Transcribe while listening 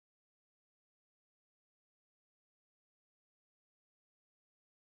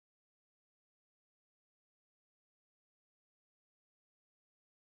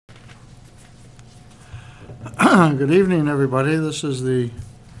Good evening, everybody. This is the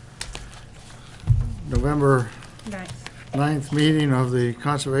November 9th meeting of the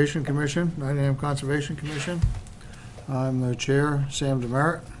Conservation Commission, Nottingham Conservation Commission. I'm the chair, Sam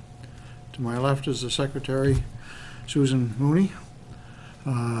Demerit. To my left is the secretary, Susan Mooney.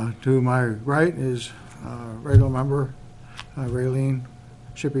 To my right is regular member, Raylene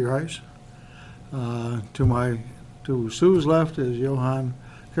Shippey-Rice. To Sue's left is Johan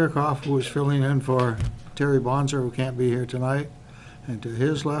Kirchhoff, who is filling in for Terry Bonzer, who can't be here tonight. And to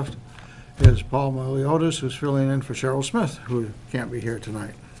his left is Paul Meliotis, who's filling in for Cheryl Smith, who can't be here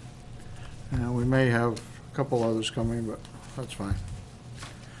tonight. And we may have a couple others coming, but that's fine.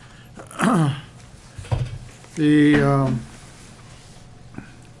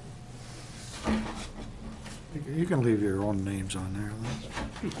 You can leave your own names on there.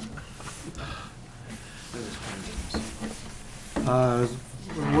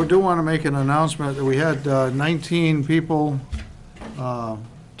 We do want to make an announcement that we had 19 people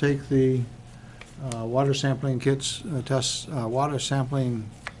take the water sampling kits, water sampling,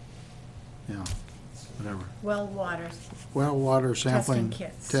 whatever. Well water sampling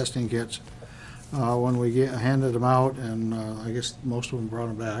testing kits. When we handed them out, and I guess most of them brought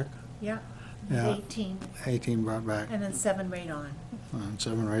them back. Yeah. 18 brought back. And then 7 radon. And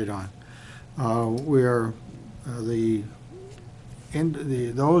 7 radon. We are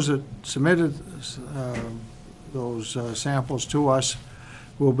those that submitted those samples to us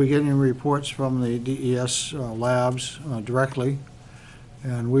will be getting reports from the DES labs directly,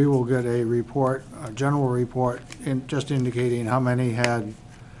 and we will get a report, a general report, just indicating how many had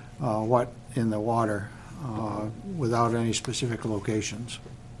what in the water without any specific locations.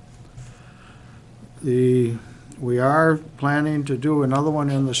 We are planning to do another one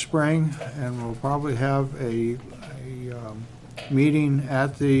in the spring, and we'll probably have a meeting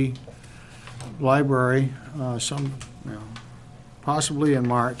at the library, possibly in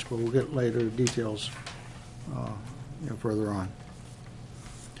March, but we'll get later details further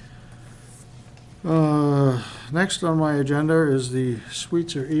on. Next on my agenda is the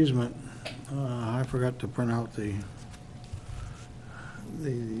Sweetser easement. I forgot to print out the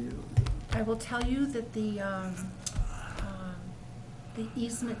I will tell you that the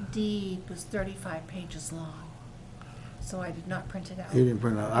easement deed was 35 pages long, so I did not print it out. You didn't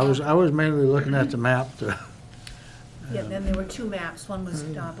print it out. I was mainly looking at the map. Yeah, then there were 2 maps. One was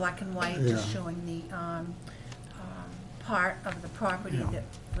black and white, just showing the part of the property that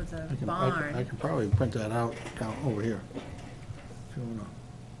for the barn. I can probably print that out down over here. If you wanna.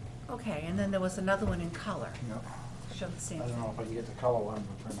 Okay, and then there was another one in color. Yeah. Show the same I don't thing. know if I can get the color one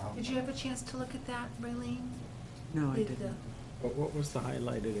to print out. Did you have a chance to look at that, Raylene? No, I didn't. But what was the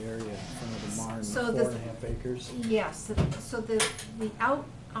highlighted area in front of the barn, So the 4.5 acres? Yes, so the out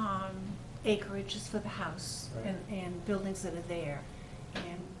acreage is for the house Right. and buildings that are there.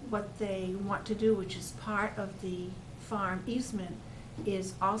 And what they want to do, which is part of the farm easement,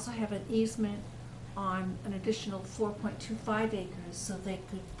 is also have an easement on an additional 4.25 acres, so they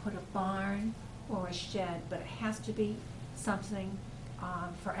could put a barn or a shed, but it has to be something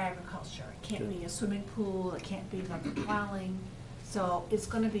for agriculture. It can't be a swimming pool, it can't be like a dwelling. So it's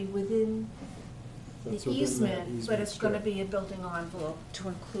gonna be within the easement, but it's gonna be a building envelope to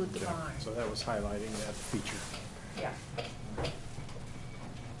include the Okay. barn. So that was highlighting that feature. Yeah.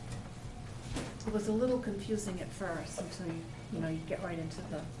 It was a little confusing at first until you get right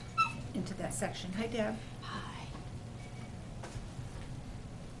into that section. Hi, Deb. Hi.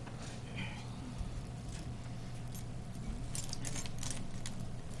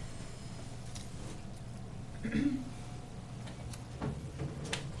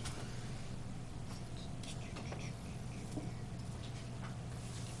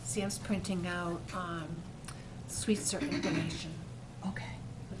 Sam's printing out Sweetser information. Okay.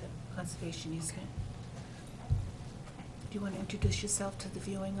 For the conservation easement. Do you want to introduce yourself to the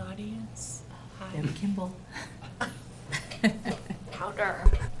viewing audience? Hi. Debbie Kimball. Powder.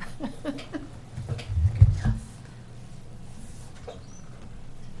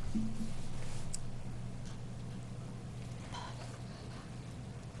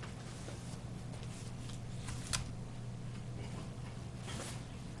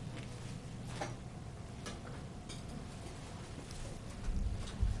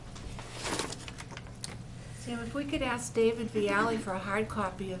 Sam, if we could ask David Viali for a hard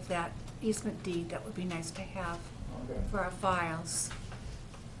copy of that easement deed, that would be nice to have for our files.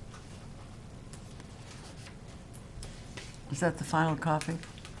 Is that the final copy?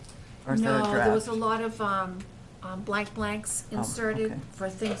 Or is that a No, draft? there was a lot of blank blanks inserted okay. for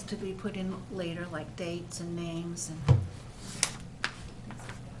things to be put in later, like dates and names and.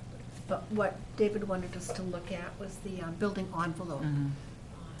 But what David wanted us to look at was the building envelope, Mhm.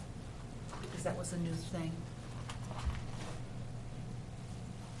 because that was a new thing.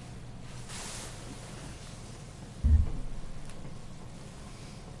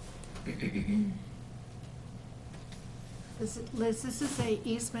 Liz, this is a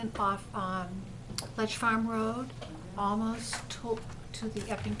easement off Ledge Farm Road, almost to the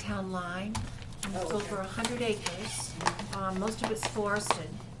Epping Town line. And it's over 100 acres. Most of it's forested.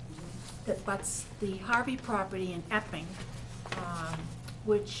 That butts the Harvey property in Epping,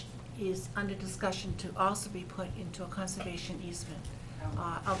 which is under discussion to also be put into a conservation easement,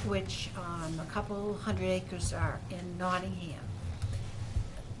 of which a couple hundred acres are in Nottingham.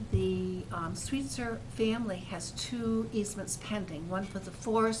 The Sweetser family has 2 easements pending, one for the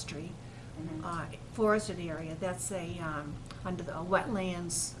forestry, forested area, that's under the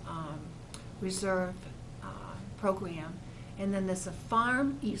wetlands reserve program. And then there's a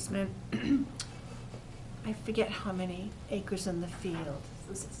farm easement, I forget how many acres in the field.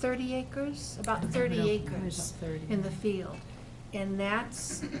 Is it 30 acres? About 30 acres in the field. And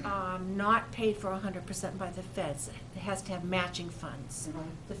that's not paid for 100% by the feds. It has to have matching funds.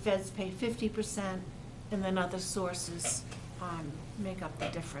 The feds pay 50%, and then other sources make up the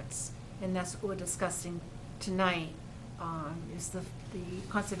difference. And that's what we're discussing tonight, is the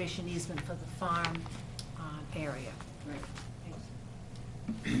conservation easement for the farm area. Right.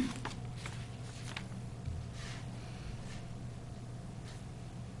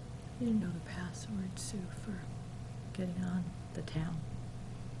 You didn't know the password, Sue, for getting on the town?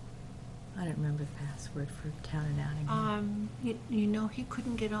 I didn't remember the password for town in Nottingham. You know he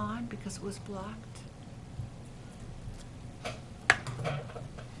couldn't get on because it was blocked.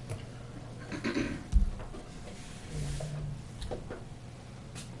 Always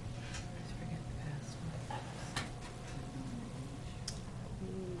forget the password.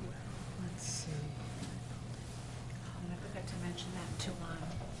 Ooh, let's see. I forgot to mention that to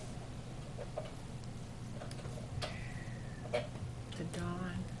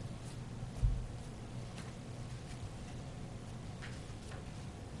Dawn.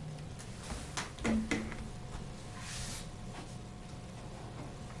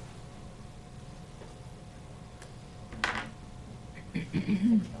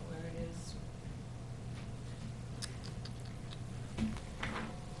 Where it is.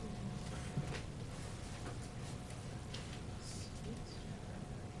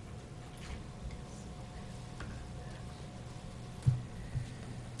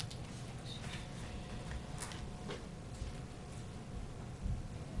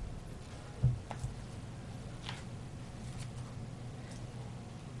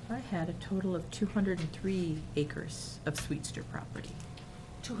 I had a total of 203 acres of Sweetster property.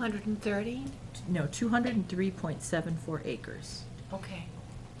 230? No, 203.74 acres. Okay.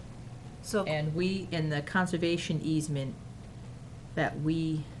 So, And we, in the conservation easement that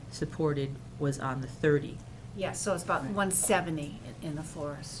we supported was on the 30. yeah, so it's about 170 in the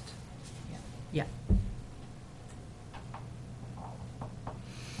forest. Yeah.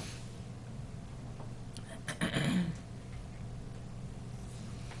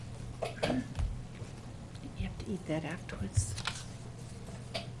 You have to eat that afterwards.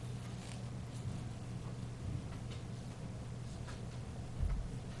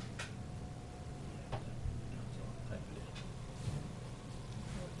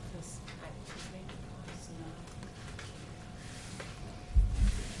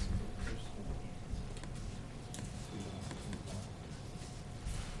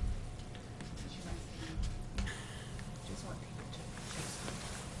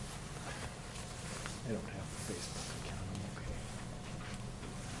 I don't have a Facebook account, I'm okay.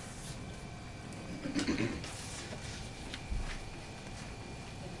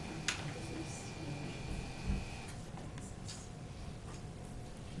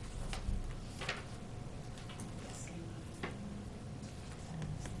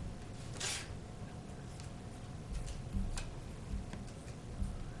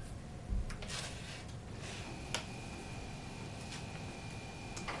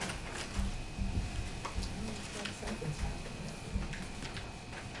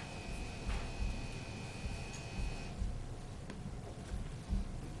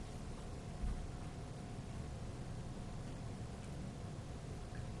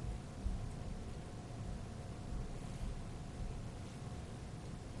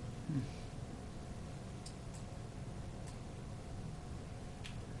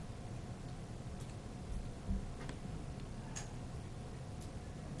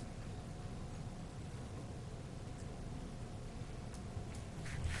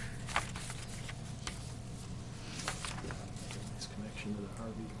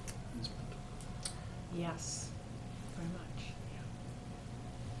 Yes, very much,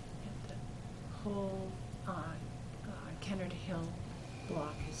 yeah. And the whole Kennard Hill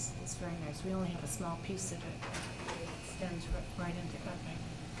block is very nice. We only have a small piece of it. It extends right into Epping.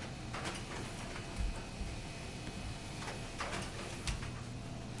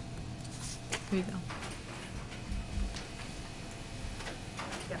 Here you go.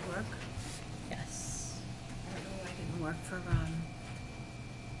 Did that work? Yes. I don't know why it didn't work for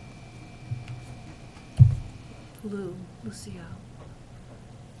Lucio.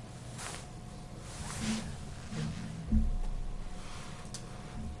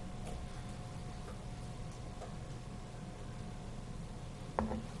 I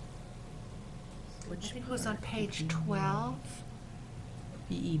Which think it was on part? page BE 12,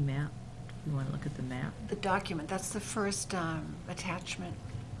 BE map. You want to look at the map? the document, that's the first attachment.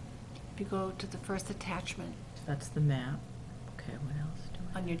 If you go to the first attachment That's the map. Okay, what else do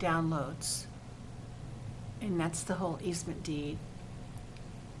I? on your downloads, and that's the whole easement deed.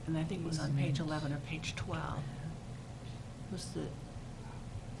 And I think it was on page Easement. 11 or page 12, was the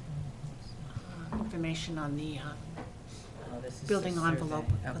information on the Oh, this is the building survey. envelope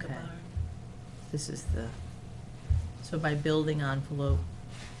for the Okay. barn. This is the, so by building envelope,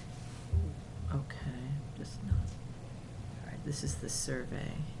 okay, just not, all right, this is the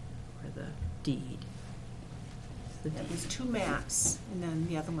survey or the deed. It's the Yeah, There's deed. 2 maps, and then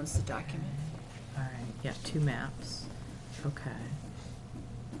the other one's the document. All right, yeah, 2 maps, okay.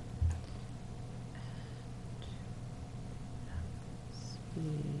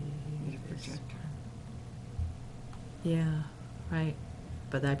 Need a projector. Yeah, right,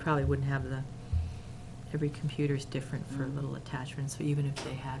 but I probably wouldn't have the, every computer's different for little attachments, so even if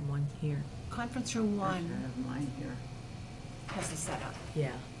they had one here. Conference room I 1 have mine here. has a setup,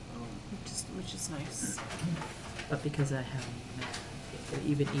 Yeah. which is nice. But because I have a Mac,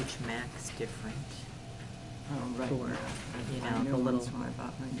 even each Mac's different. Oh, right. For, yeah. you I know, knew the little- once when I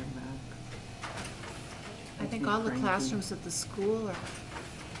bought my new Mac. I think Makes me all the cranky. classrooms at the school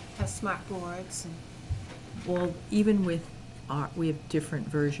have smart boards, and Well, even with our, we have different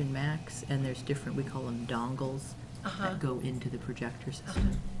version Macs, and there's different, we call them dongles, Uh-huh. that go into the projector system.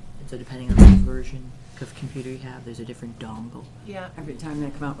 Uh-huh. And so depending on the version of computer you have, there's a different dongle. yeah. Every time they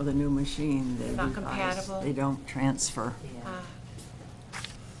come out with a new machine, they Not revise. compatible. They don't transfer. Uh,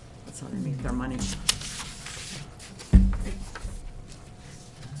 That's how they make their money.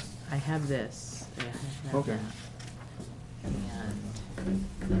 I have this, I have that. Okay.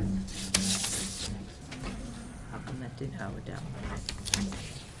 And how come that didn't, oh, it down.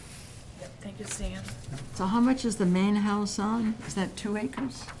 Thank you, Sam. So how much is the main house on? Is that 2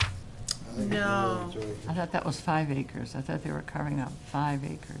 acres? No. I thought that was 5 acres. I thought they were carving out 5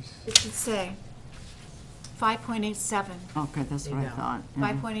 acres. It should say 5.87. Okay, that's what I There you go. thought.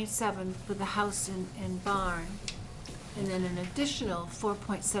 5.87 for the house and barn, and then an additional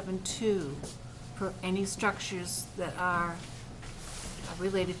 4.72 for any structures that are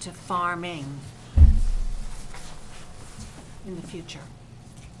related to farming in the future,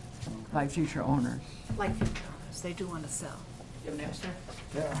 By future owners. like future owners, they do want to sell.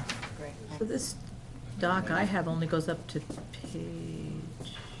 Yeah. Great. So this doc I have only goes up to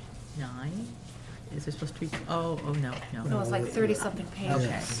page 9? Is there supposed to be, oh, no. No, it's like 30-something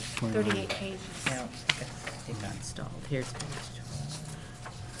pages, Okay. 38 pages. No, it got installed. Here's page 12.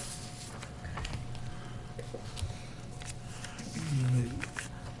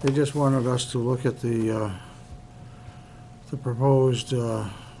 They just wanted us to look at the proposed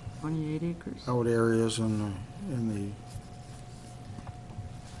 28 acres? out areas in the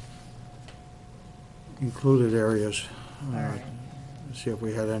included areas. All right. See if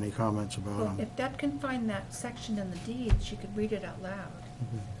we had any comments about Well, them. if Deb can find that section in the deed, she could read it out loud.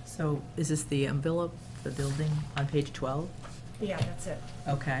 So is this the envelope, the building on page 12? Yeah, that's it.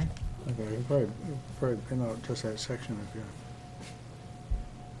 Okay. Okay, you probably pin out just that section if you.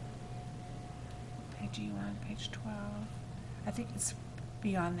 Page you on, page 12. I think it's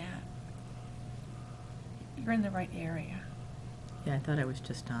beyond that. You're in the right area. Yeah, I thought I was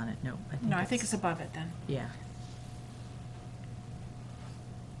just on it. No, No, I think it's above it then. Yeah.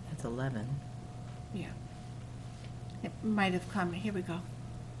 That's 11. Yeah. It might have come, here we go.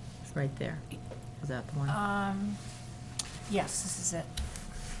 It's right there. Is that the one? Yes, this is it.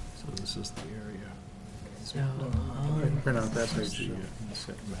 So this is the area. So, Print out that This is page. the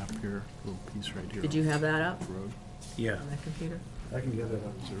set map here, little piece right here. Did you have that up Road. on that computer? I can get it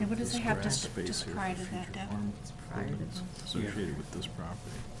up. Is there And what does this it have grass just space here prior for to that, future Deb? farm Prior to buildings that. associated with this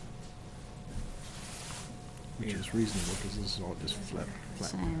property? Which is reasonable, because this is all just flat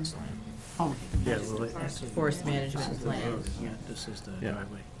Same. grassland. Oh, Yeah, well, it's Forest management plan. Yeah, this is the Yeah.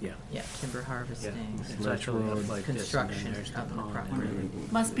 driveway, yeah. Yeah, timber harvesting, It's actually up like this, and then construction there's the of the pond. property.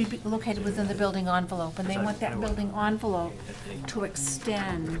 Must be located within the building envelope, and they want that building envelope to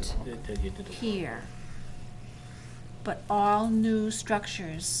extend That you did it. here. But all new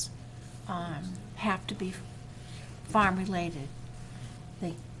structures have to be farm-related.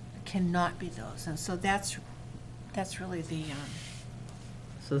 They cannot be those, and so that's really the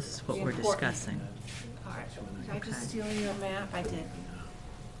So this is what we're Important. discussing. part. Did I just Okay. steal your map? I did.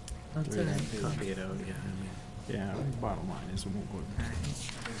 That's Yeah, all right. copy it out, yeah, I mean, yeah, bottom line is, it won't go.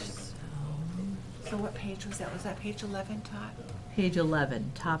 So what page was that? Was that page 11, Todd? Page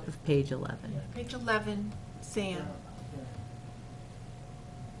 11, top of page 11. Page 11, Sam.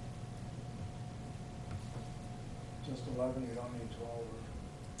 Just 11, you don't need 12.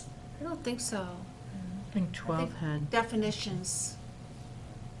 I don't think so. I think 12 had, Definitions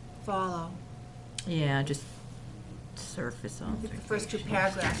follow. yeah, just surface I on. think the first two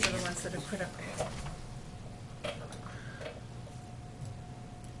paragraphs are the ones that are critical.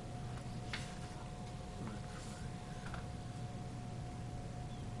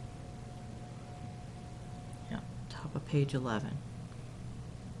 Yeah, top of page 11.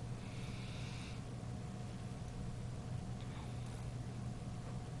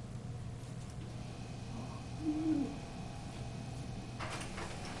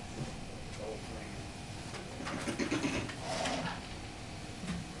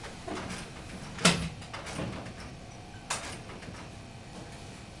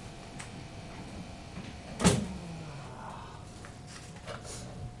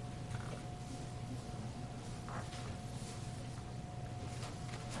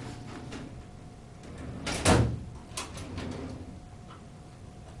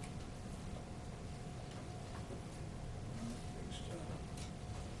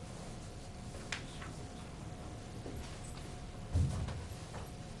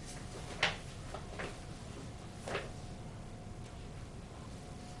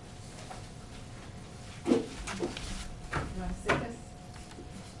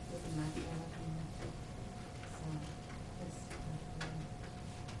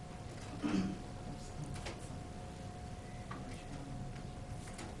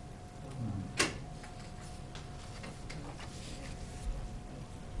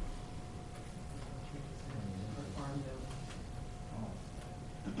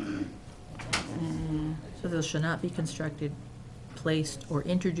 So there shall not be constructed, placed, or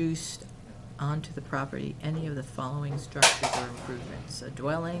introduced onto the property any of the following structures or improvements: a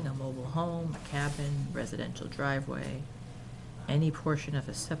dwelling, a mobile home, a cabin, residential driveway, any portion of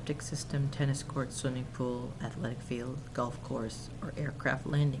a septic system, tennis court, swimming pool, athletic field, golf course, or aircraft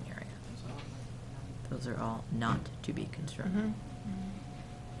landing area. Those are all not to be constructed.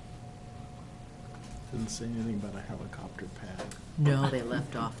 Didn't say anything about a helicopter pad. No, they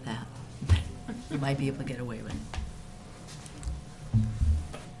left off that. You might be able to get away with it.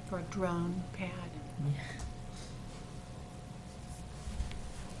 Or a drone pad.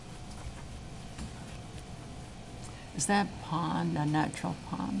 is that pond a natural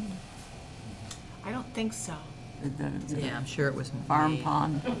pond? I don't think so. Yeah, I'm sure it was Farm made.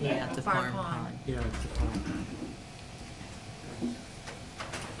 pond? Yeah, it's a Farm farm pond. pond. Yeah, it's a pond.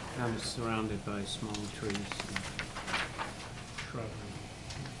 Kind of surrounded by small trees and shrubbery.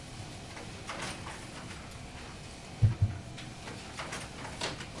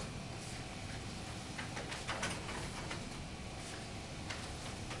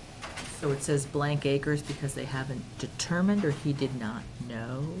 So it says blank acres because they haven't determined, or he did not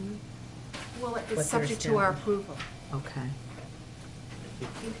know? Well, What it's they're subject to our establishing. approval. Okay. It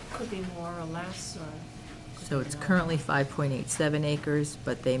could be more or less, or. could So be it's not. currently 5.87 acres,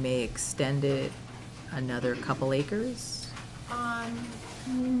 but they may extend it another couple acres?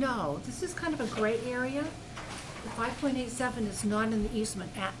 No, this is kind of a gray area. The 5.87 is not in the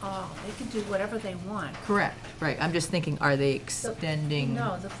easement at all. They can do whatever they want. Correct, right. I'm just thinking, are they extending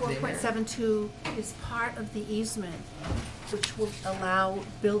No, the there? 4.72 is part of the easement, which will allow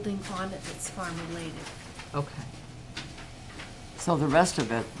building on it that's farm-related. Okay. So the rest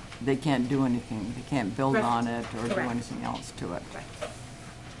of it, they can't do anything, they can't build Correct. on it or do Correct. anything else to it. Right.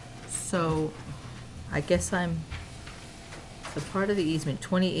 So, I guess the part of the easement,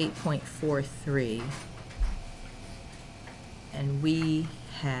 28.43, and we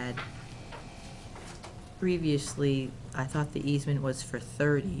had previously, I thought the easement was for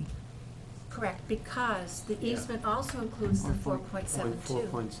 30. Correct, because the easement also includes the 4.72.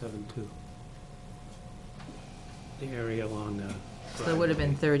 4.72. The area along the. So it would have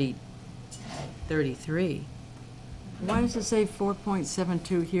been driveway. 33. Why does it say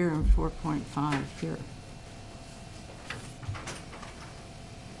 4.72 here and 4.5 here?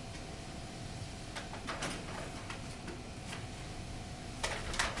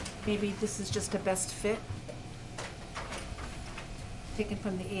 Maybe this is just a best fit, taken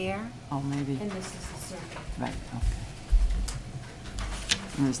from the air, Oh, maybe, and this is the circle. right, okay.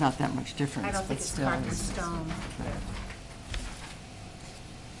 And there's not that much difference, I don't think but it's still. carved in stone. Right.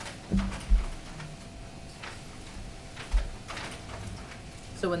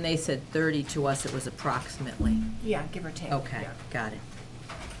 So when they said 30 to us, it was approximately? Yeah, give or take. Okay, yeah. got it.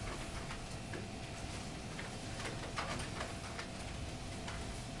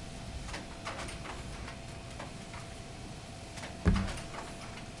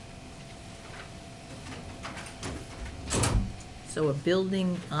 So a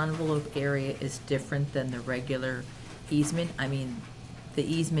building envelope area is different than the regular easement? I mean, the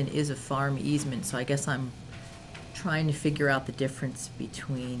easement is a farm easement, so I guess I'm trying to figure out the difference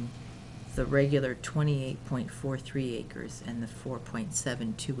between the regular 28.43 acres and the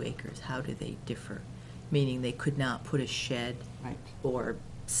 4.72 acres. How do they differ? Meaning they could not put a shed Right. or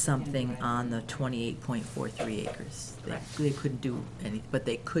something on the 28.43 acres. They couldn't do anything, but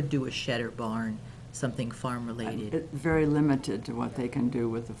they could do a shed or barn, something farm-related. It's very limited to what they can do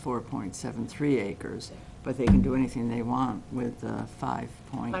with the 4.73 acres, but they can do anything they want with the 5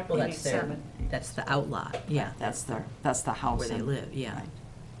 point. Well, Well, that's their, 0.87. that's the outlot, yeah. That's the house. Where they and- live, yeah. right.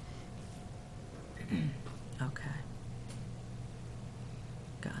 Okay.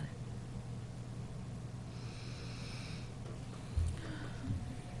 Got it.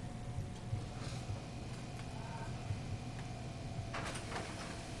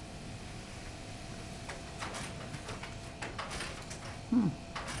 Hmm.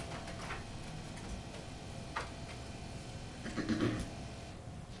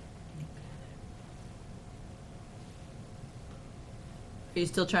 Are you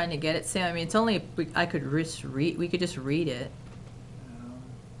still trying to get it, Sam? I mean, it's only, I could just read, we could just read it.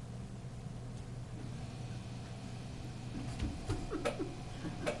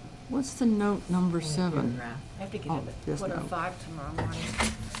 What's the note number 7? Paragraph. I have to get Oh, up at yes, 4:05 tomorrow morning.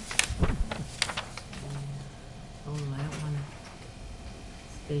 Oh, I don't want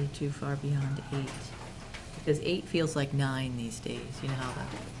to stay too far beyond 8. Because 8 feels like 9 these days, you know how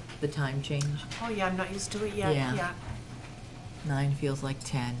the time change? Oh, yeah, I'm not used to it yet, Yeah. yeah. 9 feels like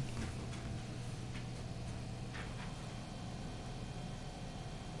 10.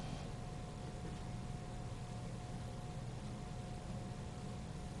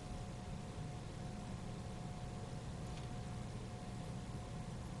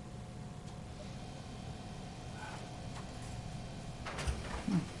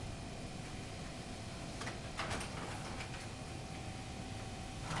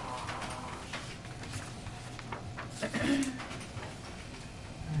 All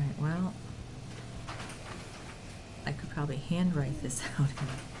right, well, I could probably handwrite this out.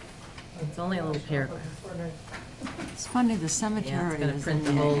 It's only a little paragraph. It's funny, the cemetery gonna is print in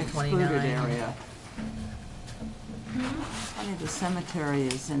the the whole excluded 29. area. Funny, the cemetery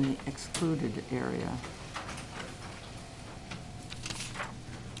is in the excluded area.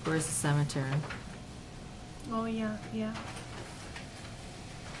 Where's the cemetery? Oh, yeah, yeah.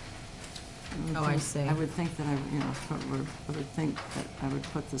 would Oh, I think- see. I would think that I would think that I would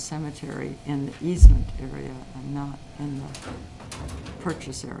put the cemetery in the easement area and not in the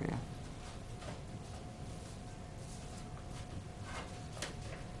purchase area.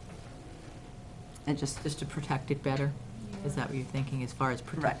 And just. Just to protect it better? Is that what you're thinking as far as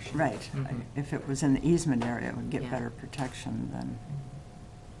protection? Right. Mhm. If it was in the easement area, it would get Yeah. better protection than,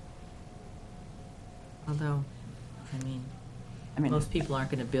 Although, I mean. most people aren't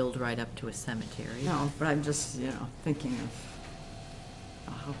gonna build right up to a cemetery. No, but I'm just, thinking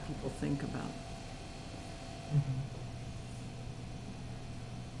of how people think about. Mhm.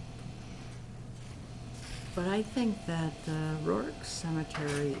 But I think that Rourke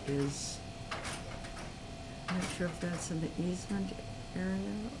Cemetery is, I'm not sure if that's in the easement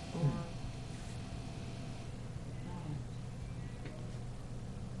area or.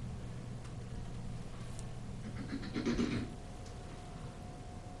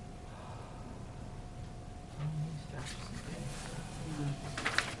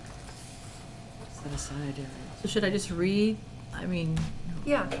 Set aside area. So should I just read,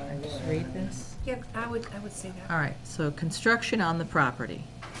 Yeah, just read this? yeah, I would say that. All right, so construction on the property.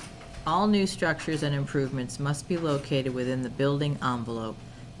 All new structures and improvements must be located within the building envelope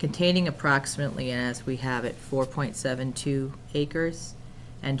containing approximately, and as we have it, 4.72 acres,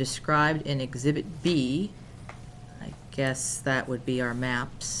 and described in Exhibit B, I guess that would be our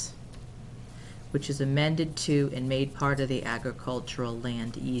maps, which is amended to and made part of the agricultural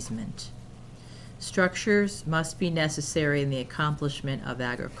land easement. Structures must be necessary in the accomplishment of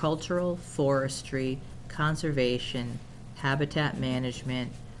agricultural, forestry, conservation, habitat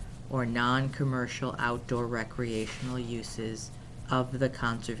management, or non-commercial outdoor recreational uses of the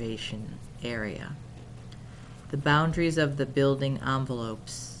conservation area. The boundaries of the building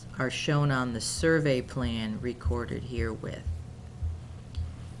envelopes are shown on the survey plan recorded herewith.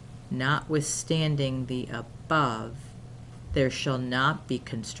 Notwithstanding the above, there shall not be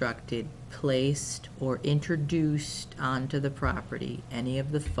constructed, placed, or introduced onto the property any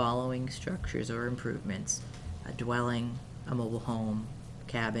of the following structures or improvements: a dwelling, a mobile home,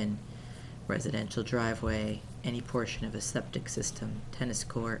 cabin, residential driveway, any portion of a septic system, tennis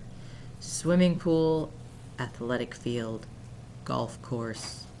court, swimming pool, athletic field, golf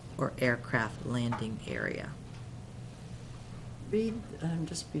course, or aircraft landing area. Read,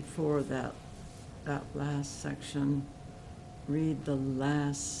 just before that last section, read the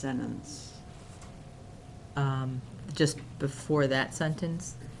last sentence. Just before that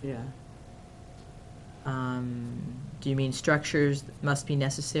sentence, Yeah. do you mean structures that must be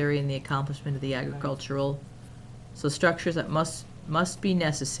necessary in the accomplishment of the agricultural? So structures that must be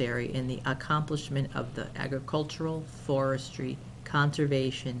necessary in the accomplishment of the agricultural, forestry,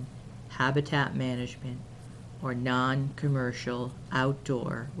 conservation, habitat management, or non-commercial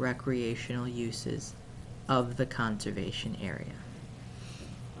outdoor recreational uses of the conservation area.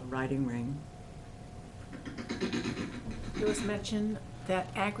 A riding ring. It was mentioned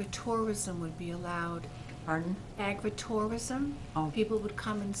that agritourism would be allowed. Pardon? Agritourism, Oh. people would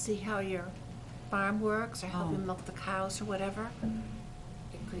come and see how your farm works or help Oh. you milk the cows or whatever.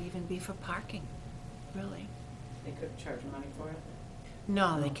 It could even be for parking, really. They could charge money for it?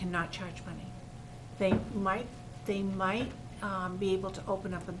 No, they cannot charge money. They might be able to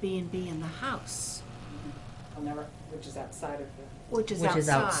open up a B&B in the house, I'll never, which is outside of the, which is Which is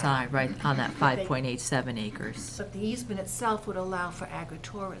outside. outside, right, on that But they- 5.87 acres. But the easement itself would allow for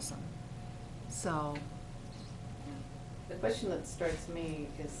agritourism. So, the question that strikes me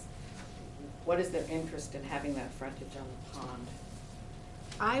is, what is their interest in having that frontage on the pond?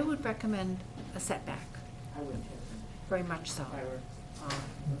 I would recommend a setback, I would too, very much so. if I were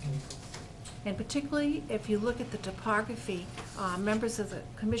looking for. And particularly if you look at the topography, members of the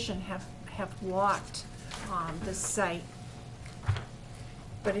commission have walked this site.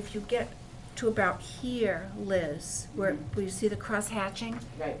 But if you get to about here, Liz, where you see the cross hatching,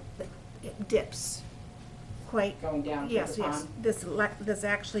 Right, it dips quite. going down to Yes, the yes. pond? There's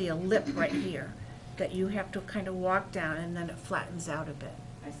actually a lip right here that you have to kind of walk down, and then it flattens out a bit.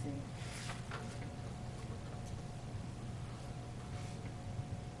 I see.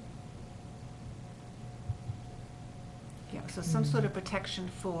 Yeah, so some sort of protection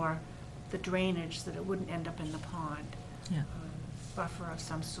for the drainage, that it wouldn't end up in the pond. Yeah. Buffer of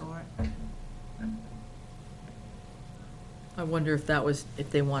some sort. I wonder if that was, if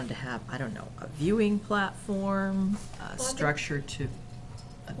they wanted to have, I don't know, a viewing platform, a they- structure to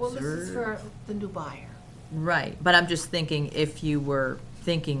Well, this is for observe. the new buyer. Right, but I'm just thinking if you were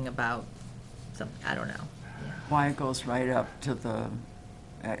thinking about something, I don't know. Why it goes right up to the,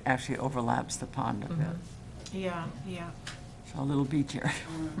 it actually overlaps the pond a bit. Mhm. Yeah, yeah. So a little beach area.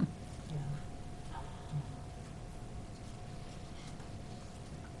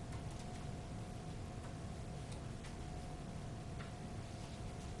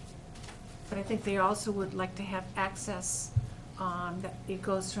 But I think they also would like to have access, that it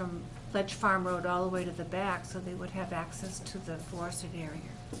goes from Ledge Farm Road all the way to the back, so they would have access to the forested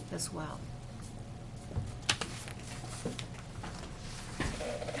area as well.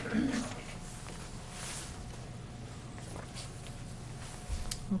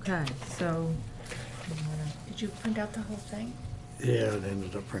 Okay, so, Did you print out the whole thing? Yeah, it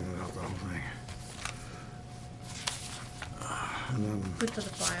ended up bringing out the whole thing. And then, Good for the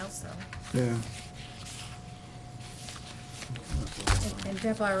files, though. yeah. And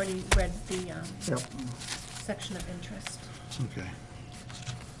Deb already read the Yep, section of interest. okay.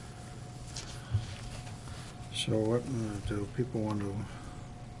 So what do people want to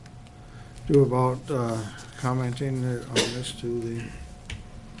do about commenting on this to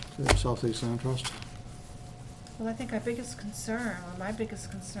the Southeast Land Trust? Well, I think our biggest concern, or my biggest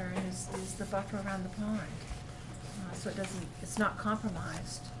concern, is the buffer around the pond. So it's not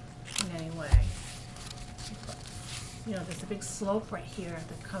compromised in any way. You know, there's a big slope right here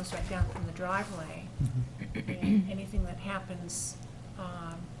that comes right down from the driveway. And anything that happens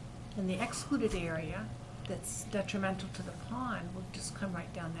in the excluded area that's detrimental to the pond will just come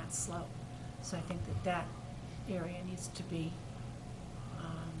right down that slope. So I think that area needs to be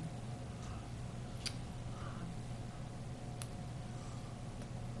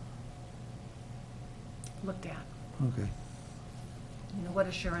looked at. Okay. You know, what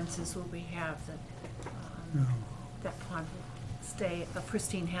assurances will we have that Yeah. that pond will stay a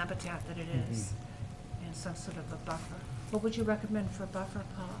pristine habitat that it is, and some sort of a buffer? What would you recommend for a buffer,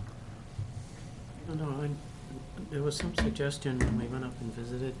 Paul? I don't know, there was some suggestion when we went up and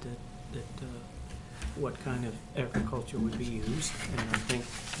visited that what kind of agriculture would be used, and I think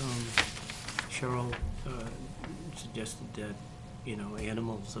Cheryl suggested that, you know,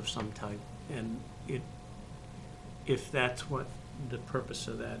 animals of some type, and if that's what the purpose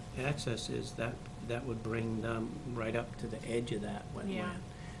of that access is, that would bring them right up to the edge of that wetland, Yeah.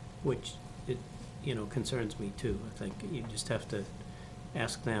 which you know, concerns me too. I think you just have to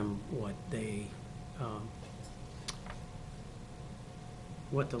ask them what they,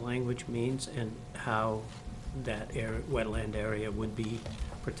 what the language means and how that wetland area would be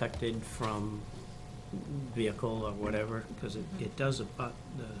protected from vehicle or whatever, because it does abut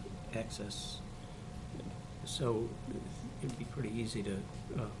the access. So it'd be pretty easy to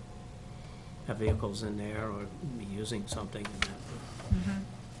have vehicles in there or be using something in that.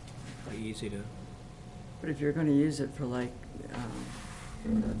 Pretty easy to, But if you're gonna use it for like,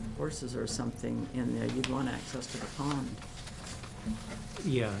 horses or something in there, you'd want access to the pond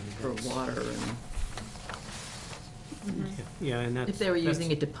yeah. for that's- water and, Yeah, and that's. If they were using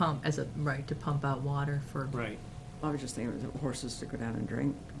that's- it to pump, to pump out water for, Right, I was just thinking of horses to go down and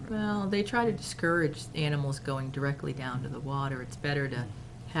drink. well, they try to discourage animals going directly down to the water. It's better to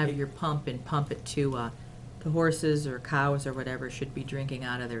have your pump and pump it to, the horses or cows or whatever should be drinking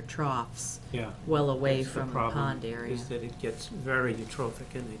out of their troughs, yeah. well away That's the from the problem, pond area. is that it gets very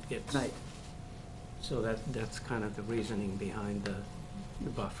eutrophic and it gets. Right. So that's kind of the reasoning behind the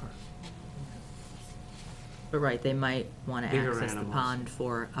buffer. But right, they might want to Bigger access the animals. pond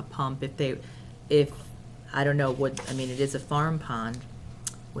for a pump I don't know, I mean, it is a farm pond.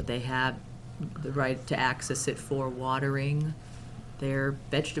 Would they have the right to access it for watering their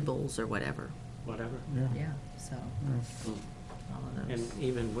vegetables or whatever? Whatever. Yeah, so, Mm. all of And those.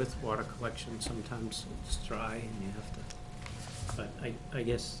 even with water collection, sometimes it's dry and you have to, but I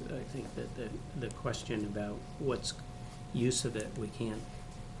guess, I think that the question about what's use of it, we can't.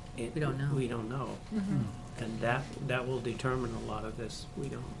 We don't know. We don't know. And that will determine a lot of this, we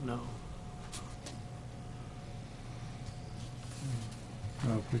don't know.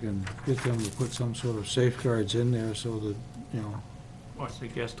 If we can get them to put some sort of safeguards in there so that, you know, Or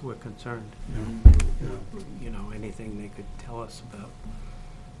suggest we're concerned, you know, anything they could tell us about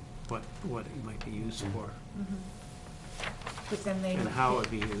what it might be used for But then and how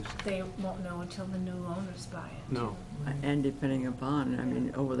it'd be used. they won't know until the new owners buy it. No. And depending upon, I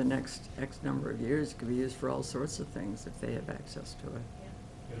mean, over the next X number of years, it could be used for all sorts of things if they have access to it.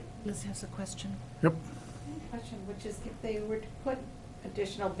 Liz has a question. yep. Question, which is if they were to put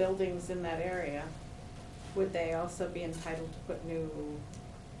additional buildings in that area, would they also be entitled to put new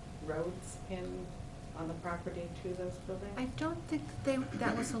roads in on the property to those buildings? I don't think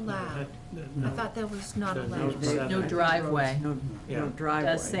that was allowed. I No. thought that was not The allowed. notes that- No driveway. No, Yeah. no It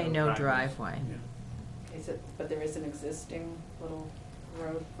driveway. does say no driveway. Is it, but there is an existing little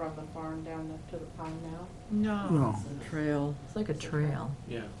road from the farm down to the pond now? No. No. Trail. It's like a trail.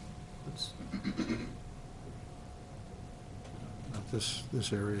 Yeah. It's- Not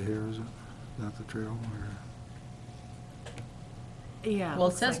this area here, is it? Not the trail or? Yeah. Well, it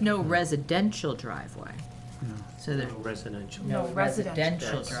looks says like- no residential driveway, Yeah. so there, No residential. No residential.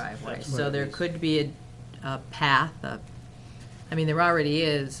 That's- driveway. that's So what it there is. could be a path, I mean, there already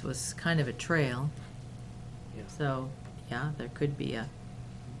was kind of a trail. Yeah. So, yeah, there could be a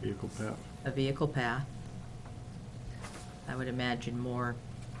Vehicle path. vehicle path. I would imagine more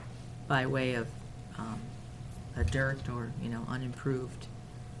by way of a dirt or, unimproved.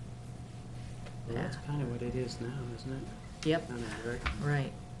 Well, that's path. kind of what it is now, isn't it? Yep, Kind of dirt.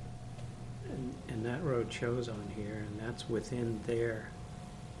 right. And that road shows on here, and that's within their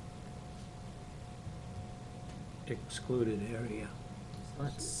excluded area,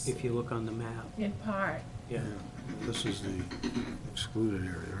 Let's, if you look on the map. In part. Yeah. This is the excluded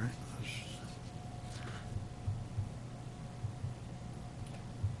area, right?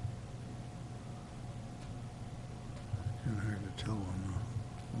 Kind of hard to tell on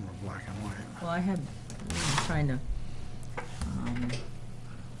the black and white, well, I'm trying to,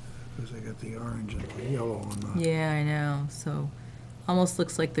 because they got the orange and the yellow on the. yeah, I know, so, almost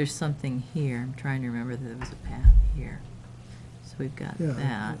looks like there's something here. I'm trying to remember that there was a path here. So we've got Yeah.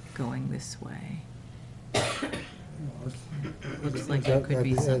 that going this way. Looks Is like there that could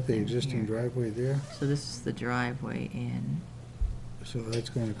be At the something existing here. driveway there, So this is the driveway in, so that's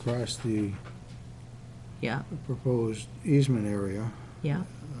going to cross the yeah, proposed easement area. yeah,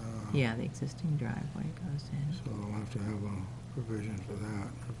 Yeah, the existing driveway goes in. So we'll have to have a provision for that,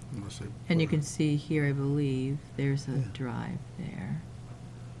 unless they. And you can see here, I believe, there's a Yeah. drive there.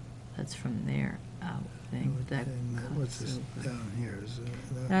 That's from there out, I think, that What's cuts this over. down here, is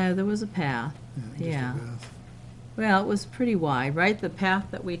that? There was a path, just a yeah. path? Well, it was pretty wide, right? The path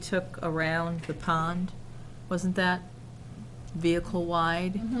that we took around the pond, wasn't that vehicle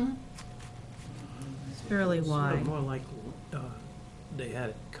wide? Mm-hmm. It's fairly Sort of wide. more like, they had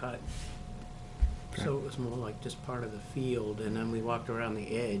it cut, so it was more like just part of the field, and then we walked around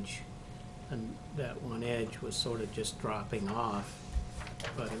the edge, and that one edge was sort of just dropping off,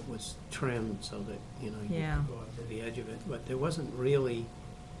 but it was trimmed so that, you know, you Yeah. could go up to the edge of it, but there wasn't really,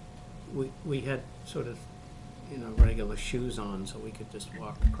 we had sort of, you know, regular shoes on, so we could just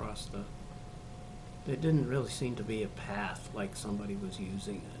walk across the, there didn't really seem to be a path like somebody was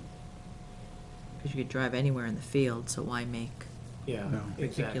using it. Because you could drive anywhere in the field, so why make Yeah, No. a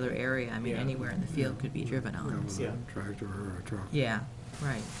particular exactly. area? I mean, Yeah. anywhere in the field could be driven Yeah, on. with Yeah. a tractor or a truck. Yeah,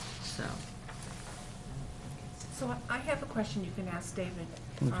 right, so. So I have a question you can ask David,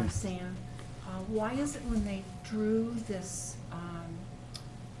 Okay. Sam. Why is it when they drew this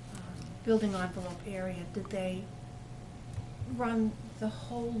building envelope area, did they run the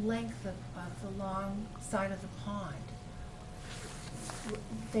whole length of the long side of the pond?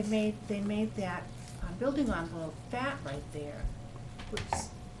 They made that building envelope fat right there, which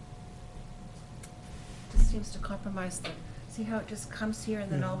just seems to compromise the, see how it just comes here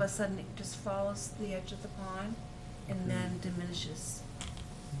and then all of a sudden it just follows the edge of the pond and then diminishes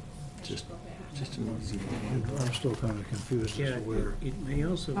as you Just- go back. Just an easy one. I'm still kind of confused Yeah, as to where. it may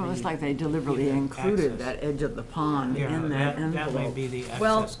also be. Oh, it's like they deliberately either included access- that edge of the pond Yeah, in that That may envelope. be the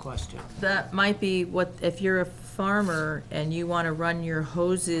Well- access question. That might be what, if you're a farmer and you want to run your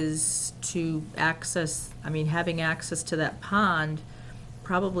hoses to access, I mean, having access to that pond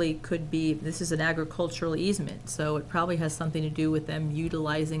probably could be, this is an agricultural easement, so it probably has something to do with them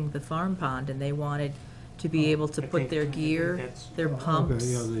utilizing the farm pond, and they wanted to be able to I put think- their I think gear, that's- their pumps.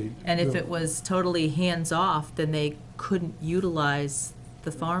 Okay, yeah, And if it was totally hands-off, then they couldn't utilize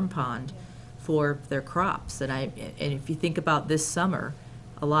the farm pond for their crops. And if you think about this summer,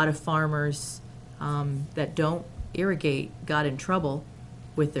 a lot of farmers that don't irrigate got in trouble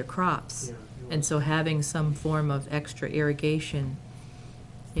with their crops. Yeah, it And was. so having some form of extra irrigation,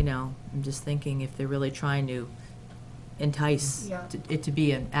 you know, I'm just thinking if they're really trying to entice Yeah. it to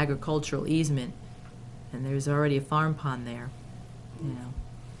be an agricultural easement, and there's already a farm pond there, you know,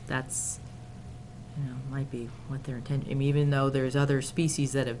 that's, you know, might be what their intent, I mean, even though there's other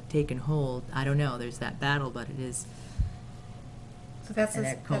species that have taken hold, I don't know, there's that battle, but it is, So that's An a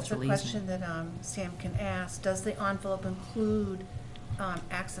agricultural question that Sam can ask. Does the envelope include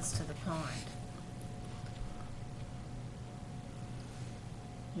access to the pond?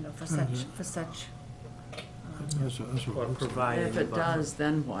 You know, for such. That's what it Or looks like. providing. If it buffer. does,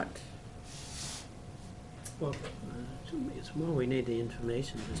 then what? Well, it's more we need the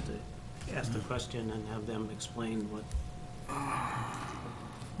information, just to ask the question and have them explain what,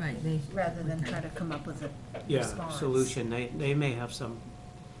 right, they, Rather than try to come up with a yeah, response. solution. They may have some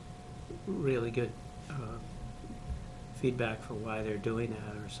really good feedback for why they're doing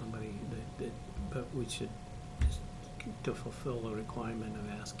that, or somebody that, but we should, just to fulfill the requirement of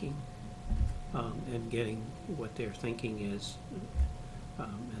asking, and getting what their thinking is,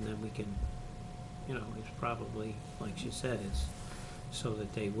 and then we can, you know, it's probably, like she said, is so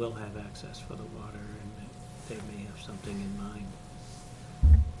that they will have access for the water, and that they may have something in mind.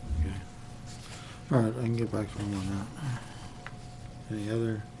 Okay. All right, I can get back to them on that. Any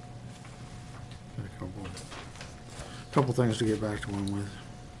other? Got a couple things to get back to them with.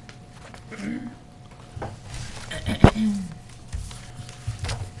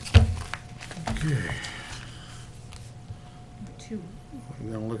 Okay, Two.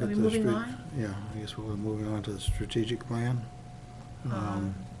 we're gonna look Are at we the. moving stra- on? Yeah, I guess we're moving on to the strategic plan.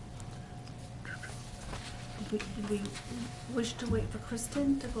 Did we wish to wait for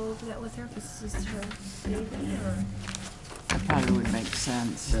Kristen to go over that with her? This is her baby, or? That probably would make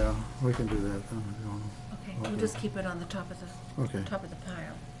sense. Yeah, we can do that then, if you want. Okay, we'll just keep it on the top of the, Okay. top of the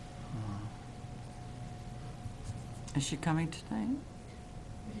pile. Is she coming tonight?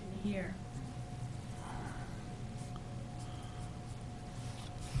 We didn't hear.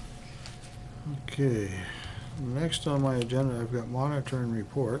 Okay, next on my agenda, I've got monitoring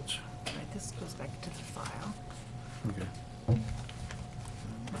reports. Right, this goes back to the file. Okay.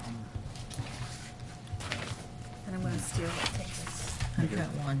 And I'm gonna steal, take this. I've got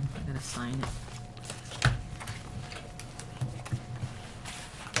one, I gotta sign it.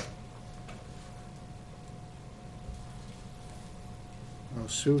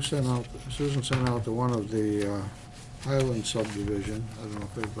 Susan sent out the one of the Highland subdivision. I don't know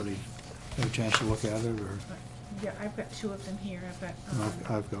if everybody had a chance to look at it, or, Yeah, I've got two of them here. I've got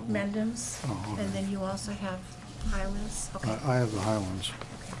I've got one. Mendham's, Oh, okay. and then you also have Highlands. Okay. I have the Highlands.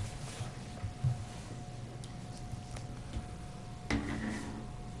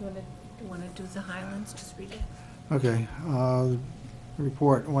 You wanna do the Highlands? Just read it. Okay,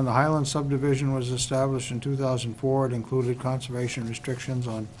 report. When the Highland subdivision was established in 2004, it included conservation restrictions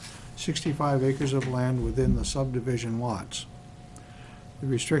on 65 acres of land within the subdivision lots. The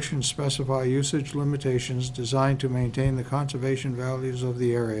restrictions specify usage limitations designed to maintain the conservation values of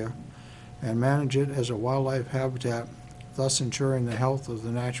the area and manage it as a wildlife habitat, thus ensuring the health of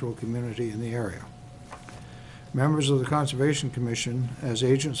the natural community in the area. Members of the Conservation Commission, as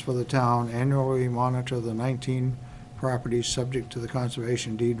agents for the town, annually monitor the 19 properties subject to the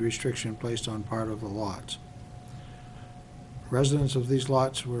conservation deed restriction placed on part of the lots. Residents of these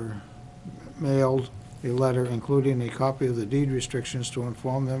lots were mailed a letter including a copy of the deed restrictions to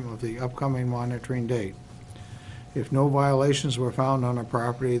inform them of the upcoming monitoring date. If no violations were found on a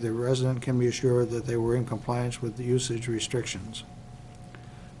property, the resident can be assured that they were in compliance with the usage restrictions.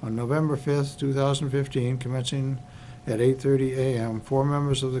 On November 5th, 2015, commencing at 8:30 a.m., 4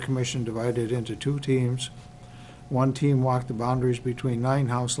 members of the commission divided into 2 teams. One team walked the boundaries between 9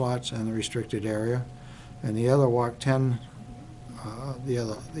 house lots and the restricted area, and the other walked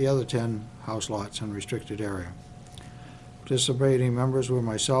the other 10 house lots and restricted area. Participating members were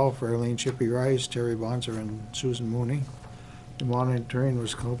myself, Raylene Chippy Rice, Terry Bonser, and Susan Mooney. The monitoring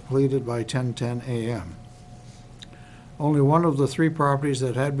was completed by 10:10 a.m. Only one of the 3 properties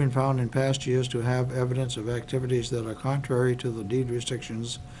that had been found in past years to have evidence of activities that are contrary to the deed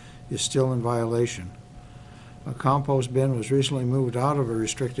restrictions is still in violation. A compost bin was recently moved out of a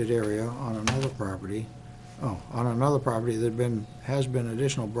restricted area on another property. There has been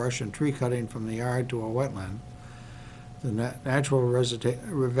additional brush and tree cutting from the yard to a wetland. The natural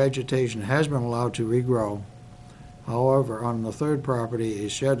vegetation has been allowed to regrow. However, on the 3rd property, a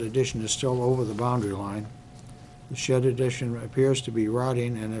shed addition is still over the boundary line. The shed addition appears to be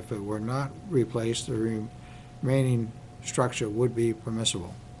rotting, and if it were not replaced, the remaining structure would be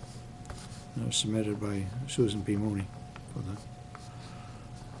permissible. That was submitted by Susan P. Mooney for the.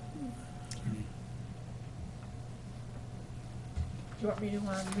 Do you want me to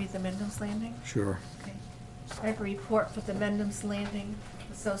read the Mendham's Landing? Sure. Okay. I have a report for the Mendham's Landing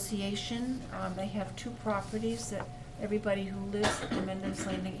Association. They have 2 properties that everybody who lives in the Mendham's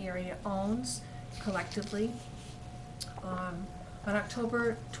Landing area owns collectively. On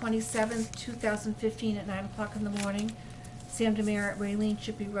October 27th, 2015, at 9 o'clock in the morning, Sam Demerit, Raylene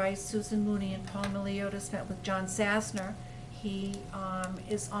Chippy Rice, Susan Mooney, and Paul Meliodas met with John Sassner. He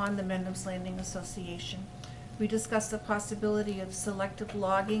is on the Mendham's Landing Association. We discussed the possibility of selective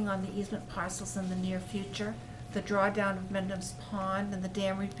logging on the easement parcels in the near future, the drawdown of Mendham's Pond, and the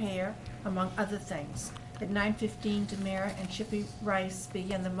dam repair, among other things. At 9:15, Demerit and Chippy Rice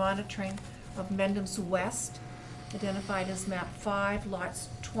began the monitoring of Mendham's West, identified as map 5, lots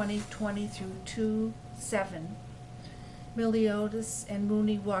 2020 through 27. Meliodas and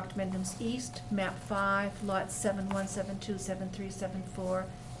Mooney walked Mendham's East, map 5, lots 71, 72, 73, 74,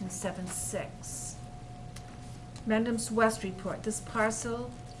 and 76. Mendham's West report. This parcel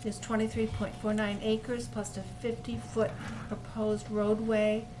is 23.49 acres plus a 50-foot proposed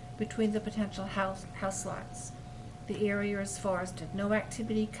roadway between the potential house lots. The area is forested. No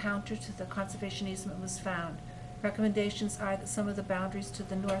activity counter to the conservation easement was found. Recommendations are that some of the boundaries to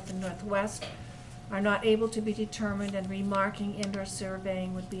the north and northwest are not able to be determined, and remarking and/or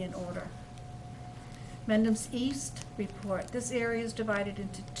surveying would be in order. Mendham's East report. This area is divided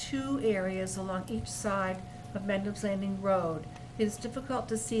into 2 areas along each side of Mendham's Landing Road. It is difficult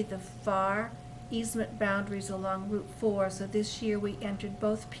to see the far easement boundaries along Route 4, so this year we entered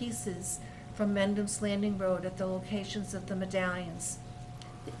both pieces from Mendham's Landing Road at the locations of the medallions.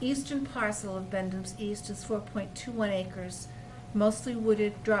 The eastern parcel of Mendham's East is 4.21 acres, mostly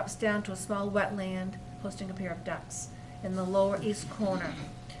wooded, drops down to a small wetland, hosting a pair of ducks, in the lower east corner.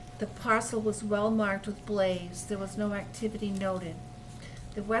 The parcel was well marked with blaze. There was no activity noted.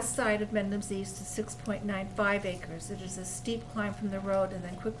 The west side of Mendham's East is 6.95 acres. It is a steep climb from the road and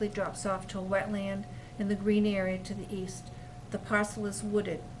then quickly drops off to a wetland in the green area to the east. The parcel is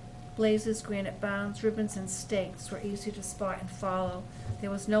wooded. Blazes, granite bounds, ribbons, and stakes were easy to spot and follow. There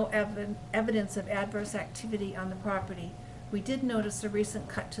was no evidence of adverse activity on the property. We did notice a recent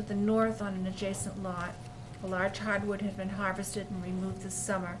cut to the north on an adjacent lot. A large hardwood had been harvested and removed this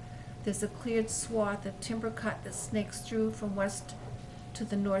summer. There's a cleared swath of timber cut that snakes through from west to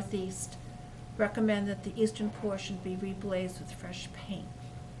the northeast. recommend that the eastern portion be reblazed with fresh paint.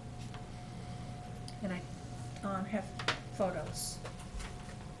 And I have photos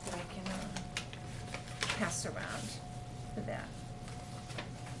that I can pass around for that.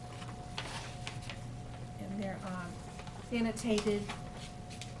 And they're annotated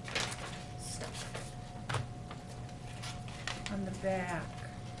stuff on the back.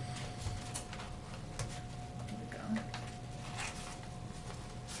 Here we go.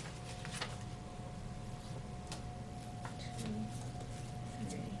 Two,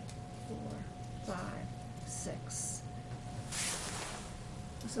 three, four, five, six.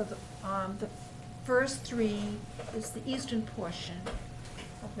 So the first three is the eastern portion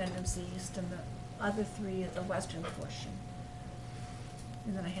of Wyndham's East, and the other three are the western portion.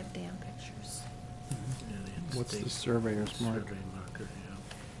 And then I have dam pictures. What's the surveyor's mark? Survey marker,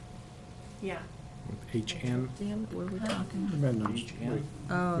 Yeah. With HN? Dan, what are we talking? Amendments. HN?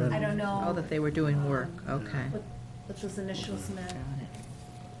 Oh, I don't know. oh, that they were doing work, okay. What those initials meant, Got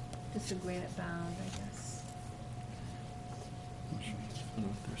it. just a granite bound, I guess. Oh,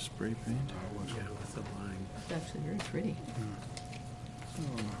 they're spray paint? Yeah, with the line. It's actually very pretty.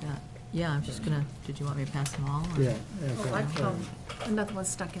 Yeah, yeah, I'm just gonna, did you want me to pass them all? or- Yeah. Oh, another one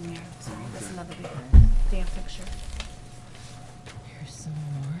stuck in there, sorry, that's another big dam picture. Here's some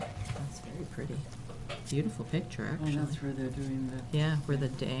more. That's very pretty. Beautiful picture, Oh, actually. that's where they're doing the, Yeah, where the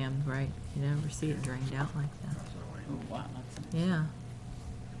dam, right, you never see it drained out like that. oh, wow, that's nice. Yeah.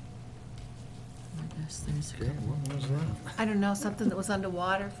 I guess there's a couple. What was that? I don't know, something that was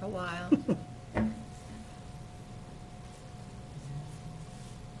underwater for a while.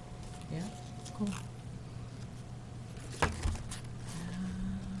 Yeah, cool. Okay.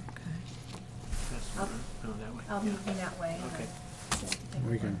 That's I'll- one. Oh, that way. I'll move in that way. and Okay. then see if you think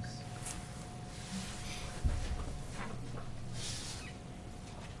it We can- works.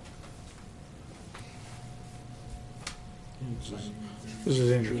 This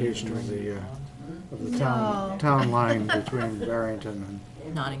is an indication of the town, No. town line between Barrington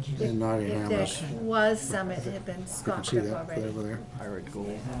Nottingham. and Nottingham. If Is- there was some, it had been You can scoffed see up that already. over there. Pirate gold.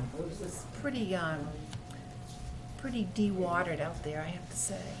 It was pretty de-watered out there, I have to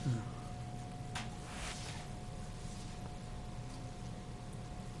say.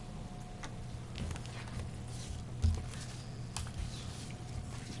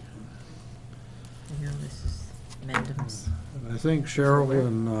 I know this is Mendham's. I think Cheryl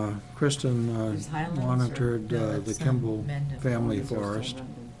and Kristen These Highlands or- monitored No, the that's, Kimball Mendham. family These are still forest,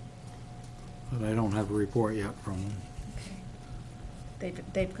 rented. but I don't have a report yet from them. Okay.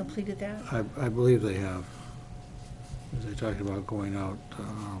 They've completed that? I believe they have. As they talked about going out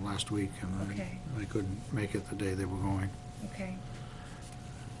last week, and Okay. I couldn't make it the day they were going. Okay.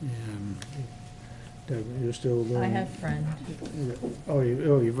 And Deb, you're still doing? I have Friend.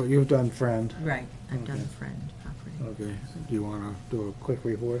 You've done Friend. Right, I've done Okay. the Friend property. Okay, do you want to do a quick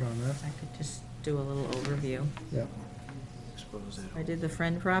report on that? I could just do a little overview. Yeah. Expose that. I did the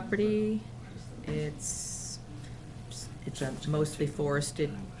Friend property. It's a mostly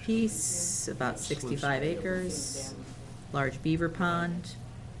forested piece, about 65 acres, large beaver pond,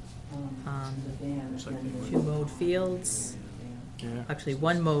 two mowed fields. Yeah. Actually,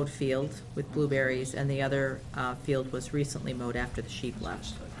 one mowed field with blueberries, and the other field was recently mowed after the sheep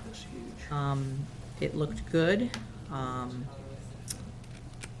left. This huge. It looked good.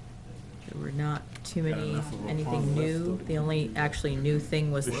 There were not too many, anything new. The only actually new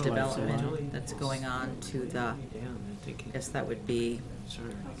thing was the development that's going on to the, I guess that would be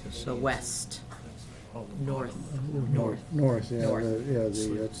the west, north. North, yeah, North. that's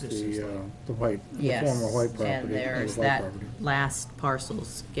the white, the Yes, former white property. and there's the white that property. last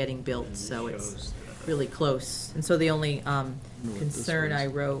parcel's getting built, so it's really close. And so the only concern I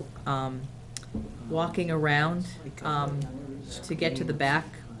wrote, walking around to get to the back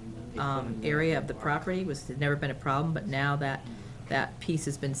area of the property had never been a problem, but now that that piece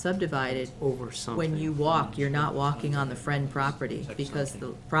has been subdivided, Over something. when you walk, you're not walking on the Friend property, because the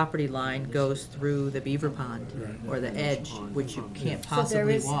property line goes through the beaver pond, or the edge, which you can't So there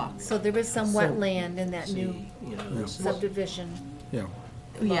possibly is, walk. so there is some So- wetland in that new You know, this is- subdivision. Yeah,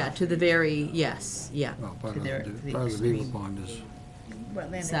 Yeah, to the very, yes, yeah, well, part to of the the, part of the beaver extreme pond is,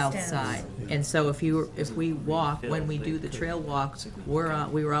 Wetland south extends. side. And so if we walk, when we do the trail walks,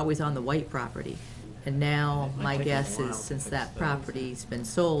 we were always on the white property. And now, my guess is, since that property's been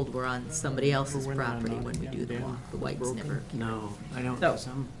sold, we're on somebody else's property when we do the walk. The white's never. No, I don't. So,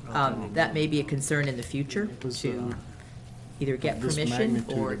 some- that may be a concern in the future, to either get this permission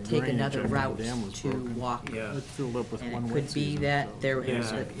magnitude or of take drainage, another I mean, the route dam was to broken. walk. Yeah. It filled up with And one it wet could be season, that so- there, Yeah,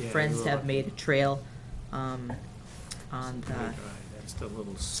 the yeah, friends you're have right. made a trail, on the Just a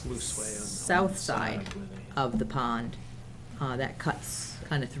little sluiceway on the south side where they- of the pond, that cuts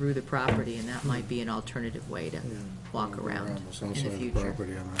kind of through the property, and that might be an alternative way to walk Go around the south in side the of future.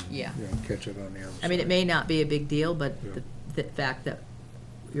 property and then, Yeah. catch it on the other side. I mean, it may not be a big deal, but Yeah. the fact that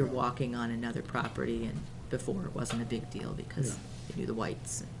you're Yeah. walking on another property, and before it wasn't a big deal because Yeah. they knew the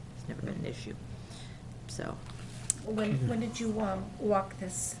whites, and it's never been an issue. So, When did you, walk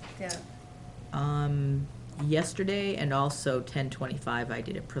this down? yesterday and also 10:25, I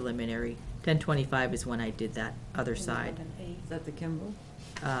did a preliminary. 10:25 is when I did that other side. 11:08. Is that the Kimball?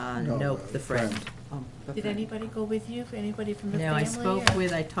 No, Nope, the friend. The Did friend. anybody go with you? Anybody from the No, family? I spoke or-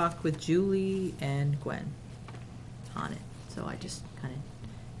 with, I talked with Julie and Gwen on it, so I just kind of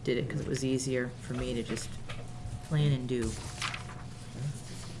did it because it was easier for me to just plan and do.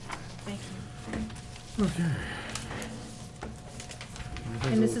 Thank you. Okay.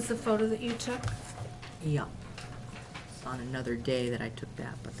 And this is the photo that you took? Yeah. It's on another day that I took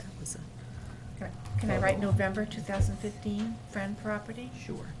that, but that was Can I write November 2015, Friend Property?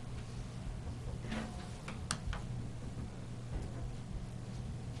 sure.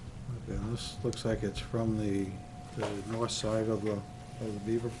 Okay, this looks like it's from the north side of the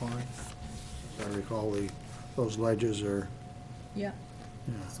beaver pond. As I recall, those ledges are, Yeah.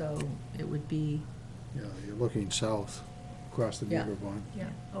 yeah, So it would be, yeah, you're looking south across the Yeah. beaver pond. Yeah,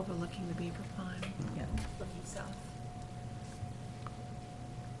 overlooking the Beaver Pond, yeah. looking south.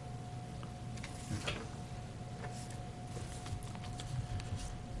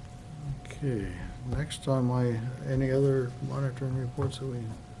 Okay, next on my, any other monitoring reports that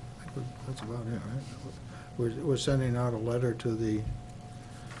that's about it, right? We're sending out a letter to the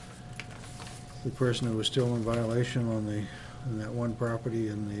person who was still in violation on that one property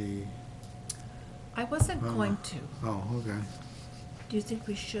in the, I wasn't Oh. going to. oh, okay. Do you think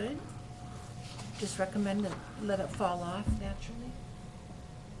we should? Just recommend that, let it fall off naturally?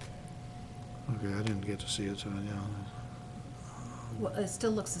 Okay, I didn't get to see it, so, yeah. Well, it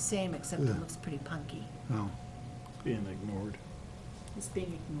still looks the same, except Yeah. it looks pretty punky. No, Being ignored, It's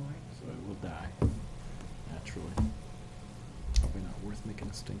being ignored. so it will die naturally. Probably not worth making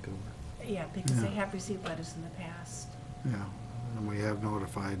a stink over. Yeah, because they Yeah. have received letters in the past. yeah, and we have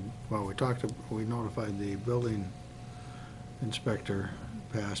notified, well, we notified the building inspector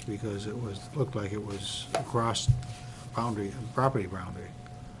past because looked like it was across property boundary.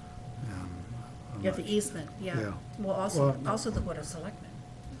 And I'm Yeah, not the su- easement, yeah. Yeah. Well, Well, also the Board of Selectmen.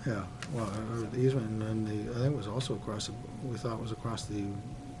 Yeah, well, the easement, and then I think it was also we thought it was across the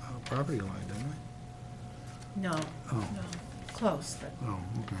property line, didn't we? No, Oh. no, close, but, Oh,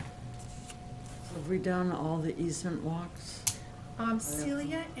 okay. Have we done all the easement walks?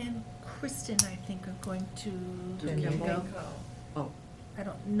 Celia and Kristen, I think, are going to To Kimbo. Kimbo? Oh, I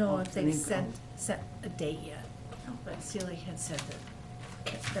don't know Oh, if they've Minko. set a date yet, no. but Celia had said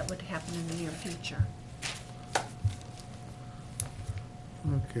that would happen in the near future.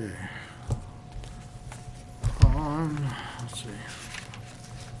 Okay. Let's see.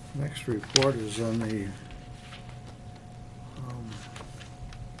 Next report is on the,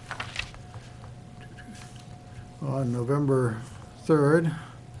 on November 3rd.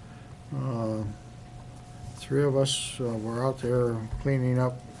 Three of us were out there cleaning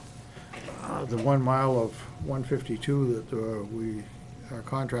up the 1 mile of 152 that we are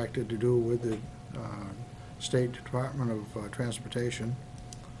contracted to do with the State Department of Transportation.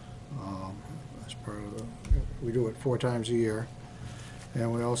 As part of we do it 4 times a year.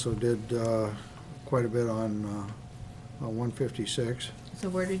 And we also did quite a bit on 156. So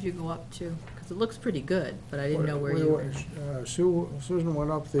where did you go up to? Because it looks pretty good, but I didn't know where We you were. Susan went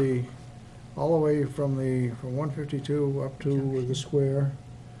up all the way from 152 up to the square,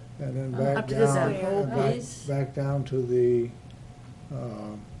 and then back Up to the down. square. and back- Piece? Back down to the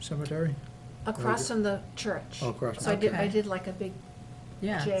cemetery? Across from the church. Oh, across from So I the- did like a big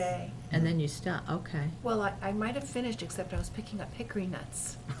Yeah. J. And then you stop, okay. Well, I might have finished, except I was picking up hickory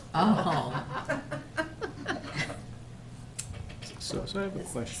nuts. Oh. So I have a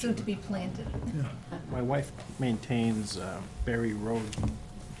It's question. Soon to be planted. Yeah. My wife maintains Berry Road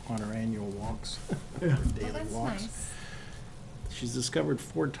on her annual walks, her Yeah. Well, daily that's walks. nice. She's discovered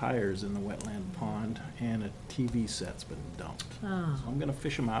 4 tires in the wetland pond, and a TV set's been dumped. Oh. So I'm gonna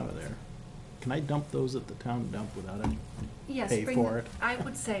fish them out of there. Can I dump those at the town dump without it? Yes, Pay bring for them, it. I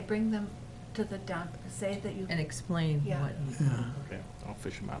would say bring them to the dump, say that you, And explain Yeah. what, Yeah. Okay, I'll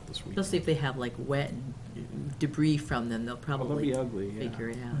fish them out this week. especially if they have like wet and debris from them, they'll Well, they'll probably be ugly, yeah. figure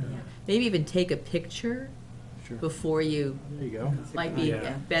it out, Yeah. yeah. Maybe even take a picture Sure. before you, There you go. might be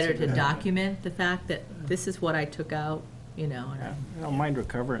Yeah. better to Yeah. document the fact that this is what I took out you know, and I don't mind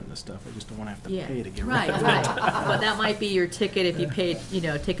recovering this stuff, I just don't wanna have to yeah, pay to get rid right, of it. right. But that might be your ticket if you paid, you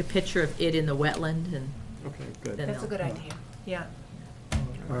know, take a picture of it in the wetland and Okay, good. Then That's a they'll- good idea, yeah.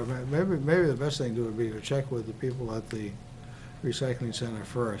 Or maybe the best thing to do would be to check with the people at the recycling center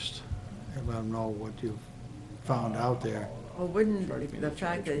first and let them know what you've found out there. Well, wouldn't, the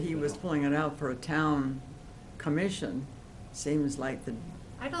fact that he was pulling it out for a town commission seems like the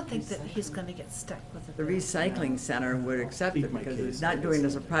I don't think that he's gonna get stuck with it. the recycling center would accept it, Beat my because case. he's not doing it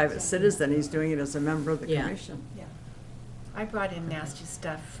as a private citizen, he's doing it as a member of the Yeah. commission. Yeah. I brought in nasty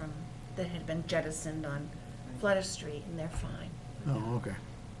stuff that had been jettisoned on Flutter Street, and they're fine. Oh, okay.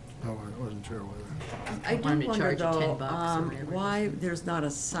 I wasn't sure whether. I do Want him to wonder charge you though, $10 or whatever it why is. there's not a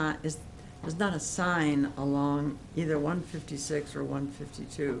sign, there's not a sign along either 156 or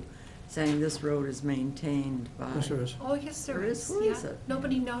 152 saying this road is maintained by. Yes, there is. Oh, yes, there There is, is? Where yeah. is it?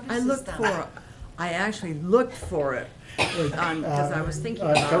 Nobody notices I looked them. I actually looked for it, because I was thinking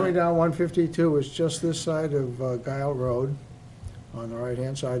about Coming it. down 152 is just this side of Guile Road, on the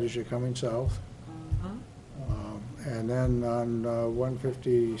right-hand side as you're coming south. Uh-huh. And then on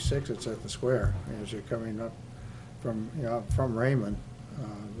 156, it's at the square, as you're coming up from, from Raymond,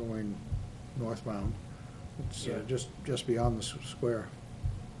 going northbound. It's Yeah. just beyond the square,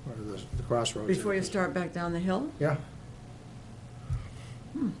 or the crossroads. Before you start back down the hill? Yeah.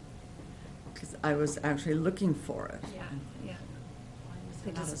 Because I was actually looking for it. Yeah, yeah.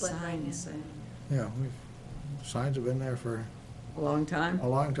 They They just just blend right in. saying. Yeah, signs have been there for A long time? a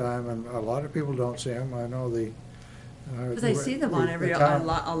long time, and a lot of people don't see them. I know the. Because I see them on the town-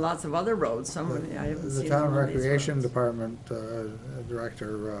 on lots of other roads, some of them, I haven't The seen them town on these recreation roads. department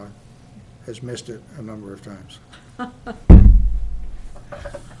director has missed it a number of times.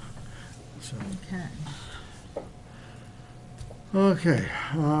 So, Okay. okay,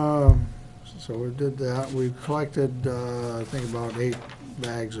 so we did that. We collected, I think about 8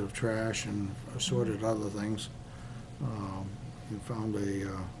 bags of trash and assorted other things. We found a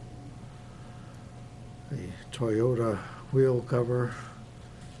Toyota wheel cover,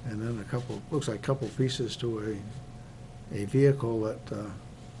 and then looks like a couple pieces to a vehicle that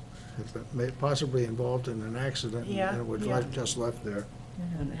had been possibly involved in an accident, Yeah, and it was yeah. just left there.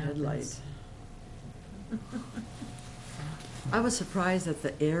 And a headlight. I was surprised that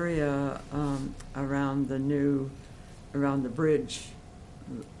the area around the bridge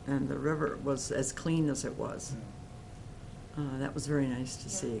and the river was as clean as it was. That was very nice to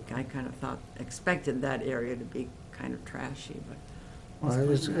see. I kind of expected that area to be kind of trashy, but. Well,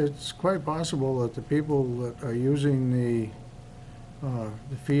 it's quite possible that the people that are using the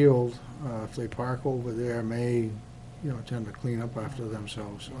field, if they park over there, may, tend to clean up after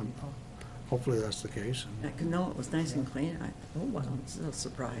themselves. Hopefully that's the case. No, it was nice and clean. Oh, wow, it's a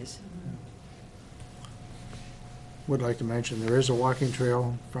surprise. Would like to mention, there is a walking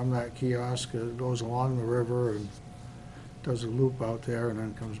trail from that kiosk. It goes along the river and does a loop out there and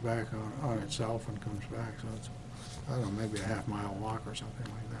then comes back on itself and comes back. So it's, I don't know, maybe a half-mile walk or something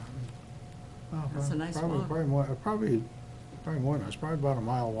like that. Oh, That's a nice probably- walk. Probably more than that. It's probably about a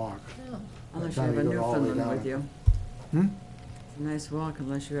mile walk. Unless you time have a you go all the way Newfoundland down. with you. Hmm? It's a nice walk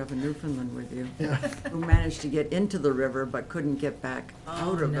unless you have a Newfoundland with you. Yeah. Who managed to get into the river but couldn't get back Oh,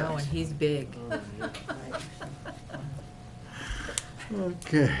 out of no, and it. he's big.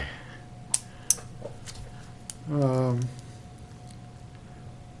 Okay.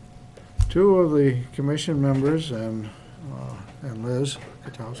 Two of the commission members and Liz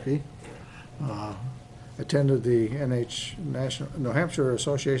Katowski attended the New Hampshire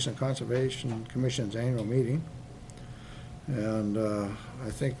Association of Conservation Commission's annual meeting. And I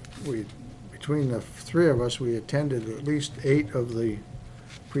think between the 3 of us, we attended at least 8 of the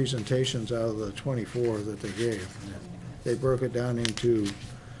presentations out of the 24 that they gave. They broke it down into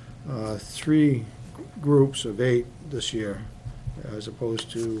 3 groups of 8 this year, as opposed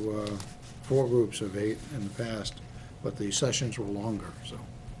to 4 groups of 8 in the past, but the sessions were longer, so.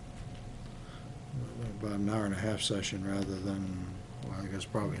 About an hour and a half session rather than, well, I guess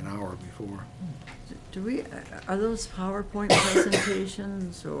probably an hour before. Are those PowerPoint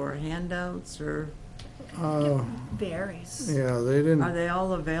presentations or handouts, or Varies. Yeah, they are didn't, they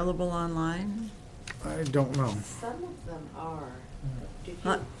all available online? I don't know. Some of them are. Did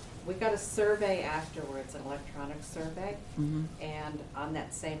Huh. we got a survey afterwards, an electronic survey, Mhm. and on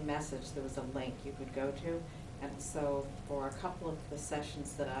that same message, there was a link you could go to. And so for a couple of the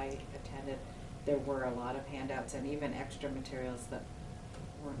sessions that I attended, there were a lot of handouts and even extra materials that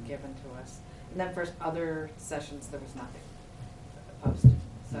weren't given to us. And then for other sessions, there was nothing posted,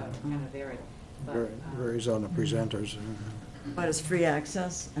 so it kind of varied. But, Varies on the presenters. But it's free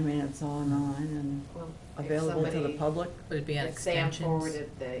access, I mean, it's online and Well, if available to the somebody- public. Would it be on If Sam extensions? forwarded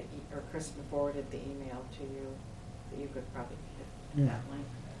or Kristen forwarded the email to you, you could probably hit Yeah. that link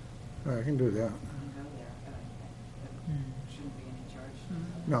I can do that. and go there, but Hmm. shouldn't be any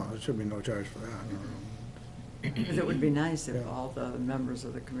charge. No, there should be no charge for that. No. Because it would be nice if Yeah. all the members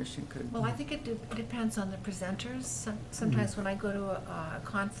of the commission could. Well, I think it depends on the presenters. Sometimes when I go to a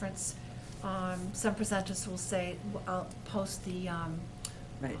conference, some presenters will say, I'll post the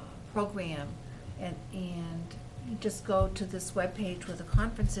Right. program, and you just go to this webpage where the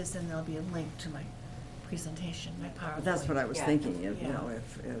conference is, and there'll be a link to my presentation, my PowerPoint. That's what I was Yeah. thinking, if, you Yeah. know,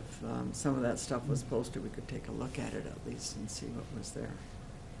 if some of that stuff was posted, we could take a look at it at least and see what was there.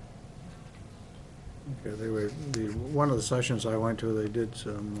 Okay, one of the sessions I went to, they did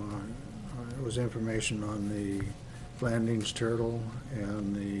some, it was information on the Blandings turtle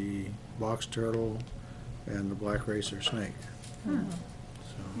and the box turtle and the black racer snake. Hmm. So,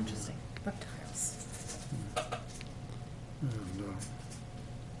 Interesting. Reptiles. And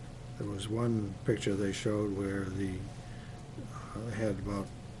there was one picture they showed where they had about,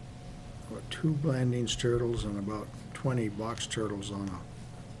 2 Blandings turtles and about 20 box turtles on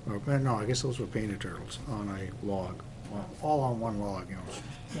no, I guess those were painted turtles on a log, all on one log, you know,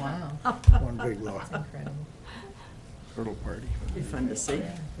 Wow, one big log. that's incredible. Turtle party. Be fun to see.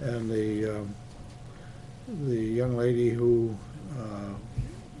 Yeah. And the young lady who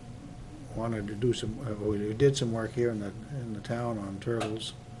wanted to do some, who did some work here in the town on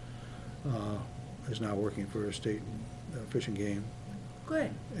turtles, is now working for a state fish and game.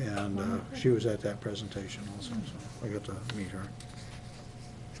 Good. And she was at that presentation also, so I got to meet her.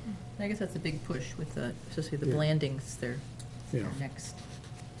 I guess that's a big push with the, especially the Yeah. Blandings, their Yeah. next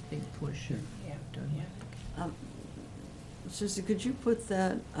big push. Yeah. Yeah, Doing yeah. Susie, could you put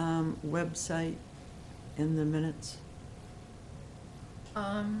that website in the minutes?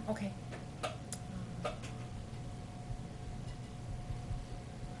 Okay.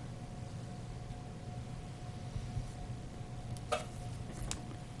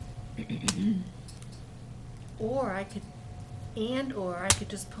 Or I could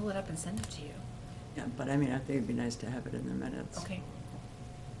just pull it up and send it to you. Yeah, but I mean, I think it'd be nice to have it in the minutes. Okay.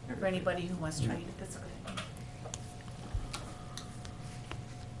 For anybody who wants to read it, that's good.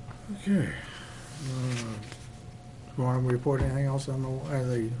 Okay. You want to report anything else on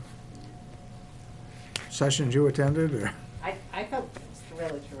the sessions you attended, or? I felt it was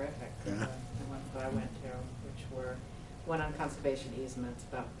really terrific, Yeah. the ones that I went to, which were one on conservation easements,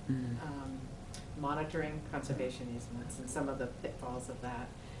 about Mm. monitoring conservation easements and some of the pitfalls of that.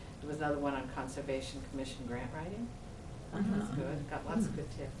 There was another one on conservation commission grant writing. That was Uh-huh. good, got lots of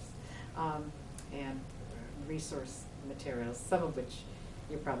good tips. And resource materials, some of which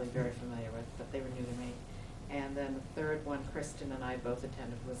you're probably very familiar with, but they were new to me. And then the third one, Kristen and I both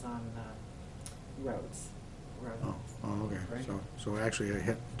attended, was on roads. Oh, okay, so actually I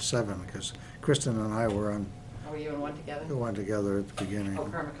hit 7, because Kristen and I were on, Oh, were you in one together? the one together at the beginning. Oh,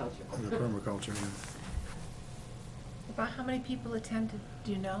 permaculture. The permaculture, yeah. About how many people attended,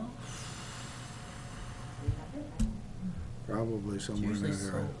 do you know? Probably It's somewhere in usually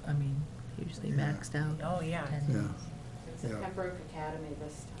that area. I mean, usually Yeah. maxed out. Oh, yeah. attendance. It's a Yeah. Pembroke Academy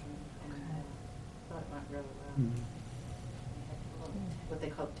this time, and I thought it went really well. Mhm. They had little- what they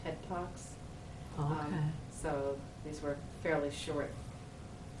call TED Talks. Okay. So these were fairly short,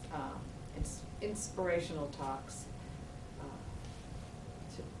 inspirational talks.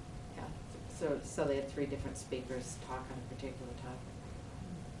 Yeah, so they had 3 different speakers talk on a particular topic.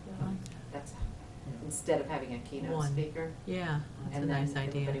 That's, instead of having a keynote One. speaker. Yeah, that's a And nice then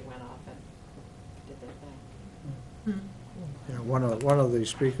idea. everybody went off and did their thing. Yeah, one of the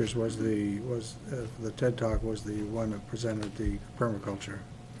speakers was the TED Talk was the one that presented the permaculture,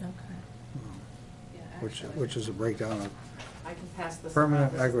 Okay. Yeah, which actually, is a breakdown of, I can pass this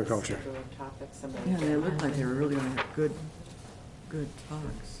permanent around. This is the agriculture. schedule of topics. Somebody Yeah, they can- looked like they were really gonna have good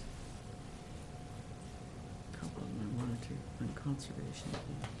talks. A couple of them, 1 or 2 on conservation.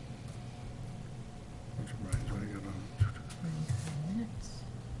 which reminds me, I got on. 25 minutes.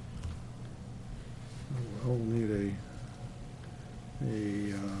 I'll need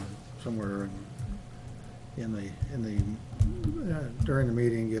somewhere during the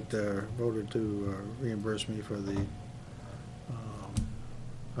meeting, get voted to reimburse me for the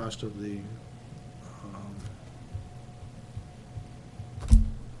cost of the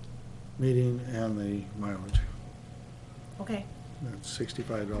meeting and the mileage. Okay. That's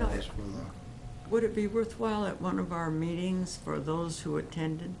 $65 for the, Would it be worthwhile at one of our meetings for those who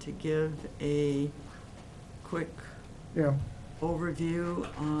attended to give a quick yeah, overview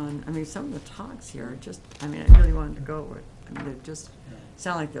on, I mean, some of the talks here are just, I mean, I really wanted to go, And they just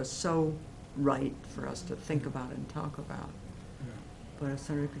sound like they're so right for us to think about and talk about. But if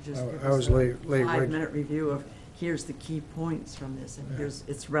somebody could just give I was us a late. 5-minute review of, here's the key points from this, and here's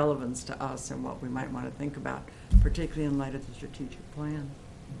its relevance to us and what we might want to think about, particularly in light of the strategic plan.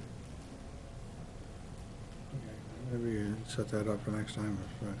 Maybe set that up for next time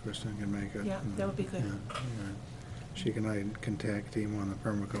if Kristen can make it. Yeah, that would be good. Yeah. She can, I can tag team on the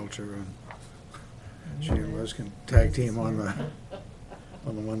permaculture, and she and Liz can tag team on the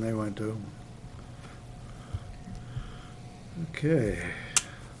one they went to. Okay.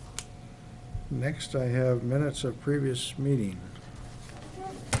 Next, I have minutes of previous meeting.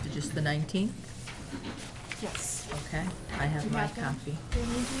 Just the 19th? Yes. Okay, I have You my have them? copy. Do you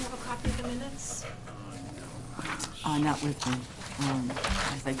have a copy of the minutes? Not with me,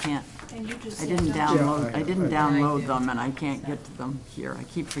 'cause I can't, And you just. I didn't said, download, Yeah, I didn't I- download I them, and I can't get to them here. I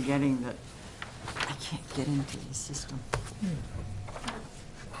keep forgetting that I can't get into the system.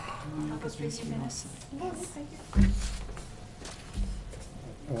 Help us read your minutes. Yes, thank you.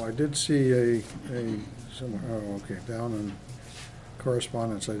 Oh, I did see okay, down in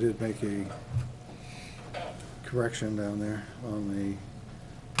correspondence, I did make a correction down there on the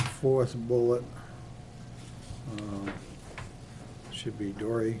fourth bullet. Should be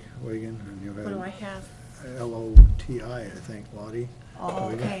Dory Wigan, and you What do I had have? Loti, I think, Lottie. Oh,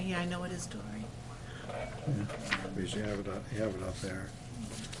 Wigan. okay, yeah, I know it is Dory. Yeah, because you have it up there.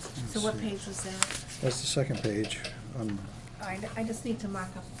 So Let's what see. page was that? That's the second page. I just need to mark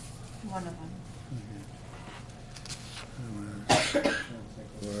up one of them.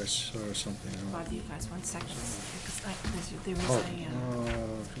 Where I saw something. Bother you guys 1 second, because there is Oh,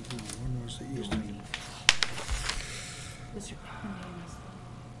 when was the Eastern? Mr. Hernandez.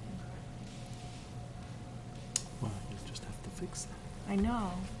 Well, you just have to fix that. I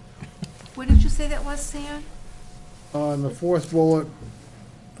know. Where did you say that was, Sam? On the fourth bullet,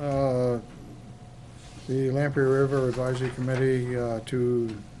 the Lamprey River Advisory Committee, you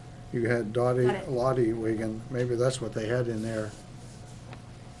had Got it. Lottie Wigan, maybe that's what they had in there.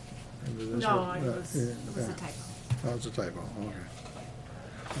 Maybe that's No, what- it was yeah. a typo. Oh, it's a typo, okay.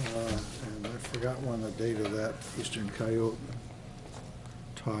 And I forgot when the date of that Eastern Coyote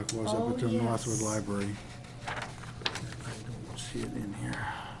talk was up Oh, at the yes. Northwood Library. I don't see it in here.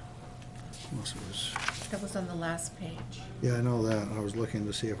 Unless it was, That was on the last page. yeah, I know that. I was looking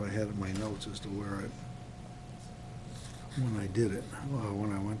to see if I had it in my notes as to where when I did it,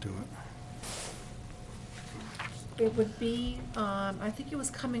 when I went to it. It would be, I think it was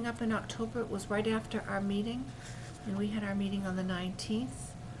coming up in October. It was right after our meeting, and we had our meeting on the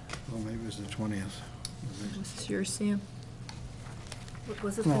 19th. Well, maybe it was the 20th. Was this yours, Sam?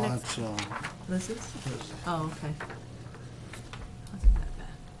 Was it the No, next? that's, This is? this- Oh, okay. Wasn't that bad.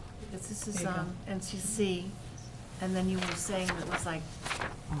 Because this is There you go. NCC, and then you were saying it was like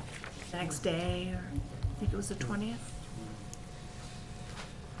the next day, or I think it was the 20th?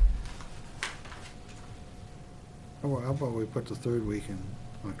 oh, well, how about we put the third week in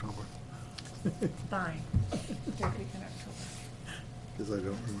October? Fine. Third week in October. Because I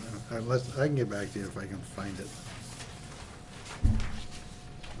don't remember. Unless, I can get back to you if I can find it.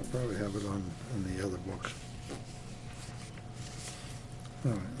 I'll probably have it in the other book.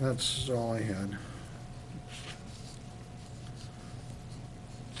 All right, that's all I had.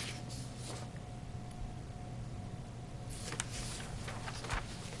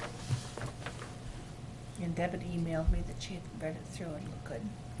 And Deb had emailed me that she had read it through and looked good.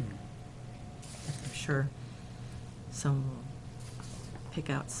 I'm sure some will pick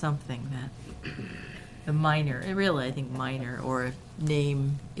out something that, a minor, really, I think minor, or a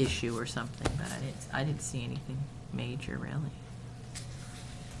name issue or something, but I didn't see anything major, really.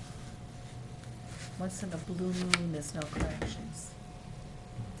 Once in a blue moon, there's no corrections.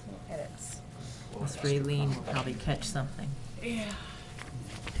 No edits. Miss Raylene will probably catch something. Yeah.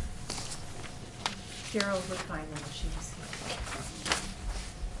 Gerald would find them if she was here.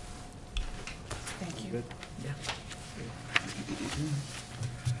 Thank you. Good. Yeah.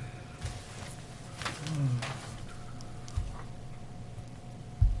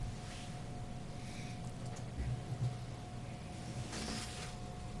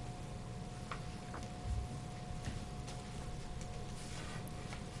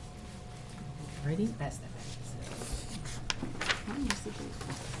 Ready? That's the When was the date?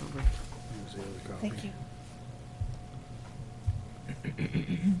 October. Here's the other copy. Thank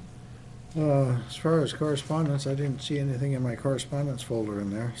you. As far as correspondence, I didn't see anything in my correspondence folder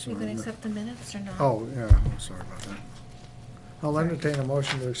in there, so. You gonna I'm- accept the minutes or not? Oh, yeah, I'm sorry about that. I'll entertain a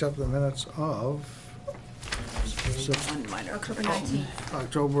motion to accept the minutes of Minor October correction. 19th.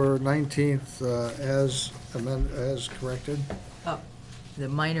 October 19th, as corrected. Oh, the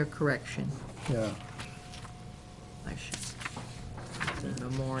minor correction. Yeah. I should, the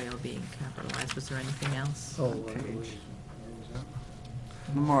memorial being capitalized. Was there anything else? Oh, Page.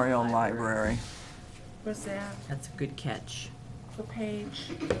 Memorial Library. Was that That's a good catch. the page?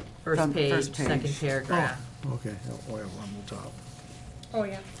 First First page, page. second paragraph. okay, oh, yeah, on the top. Oh,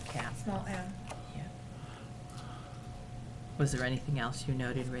 yeah, Cap. small m. Yeah. Was there anything else you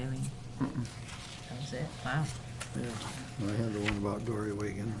noted, Raylene? Mm-mm. That was it? Wow. Yeah, I had the one about Dory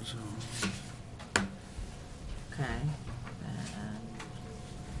Wagon, so. Okay.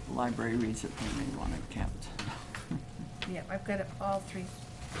 Library reads it, they may want it kept. Yeah, I've got it all three.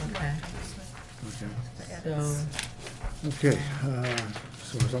 Okay. Okay. The So, edits. Okay,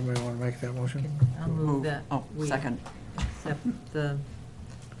 so somebody want to make that motion? I'll move that. Oh, we second. Accept the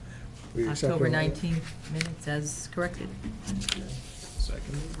We accept October it. 19th minutes as corrected.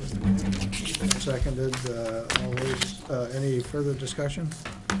 Seconded, all those, any further discussion?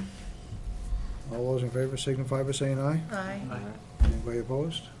 All those in favor signify by saying aye. Aye. Anybody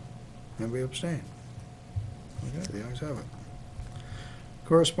opposed? Anybody abstain? Okay, the ayes have it.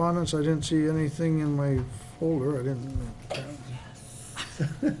 Correspondence, I didn't see anything in my folder, I didn't.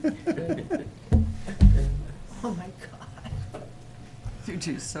 Oh, my God. You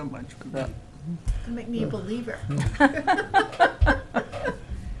do so much with that. You make me a believer.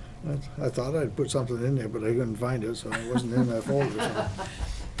 I thought I'd put something in there, but I couldn't find it, so it wasn't in that folder, so.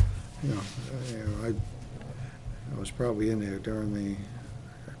 You know, I was probably in there during the,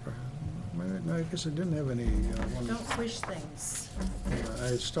 no, I guess I didn't have any, Don't wish things.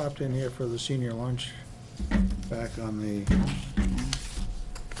 I stopped in here for the senior lunch back on the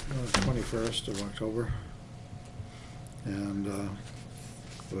 21st of October. And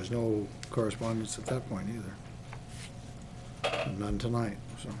there was no correspondence at that point either. And none tonight,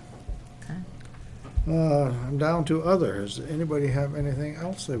 so. Okay. I'm down to other. Does anybody have anything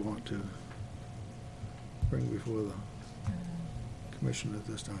else they want to bring before the commission at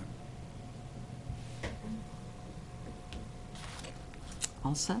this time?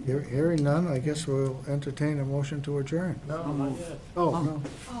 All set? Hearing none, I guess we'll entertain a motion to adjourn. No, not yet. Oh, no.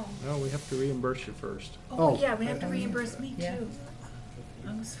 Oh, No, we have to reimburse you first. oh, Oh. yeah, we have to reimburse me Yeah. too. I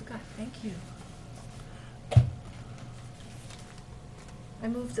almost forgot, thank you. I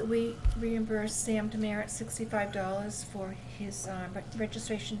move that we reimburse Sam Demerit $65 for his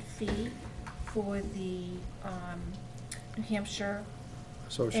registration fee for the New Hampshire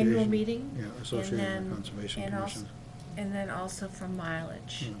Association. annual meeting. Yeah, and Association then- of Conservation and also- Commissions. And then also for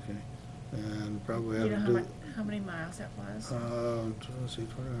mileage. Okay. And probably You have know to how do, how many miles that was? let's see,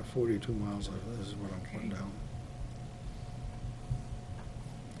 42 miles, this is what I'm putting Okay. down.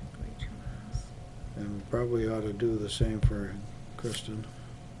 42 miles. And we probably ought to do the same for Kristen.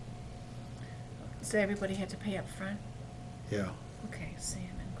 So everybody had to pay up front? Yeah. Okay, Sam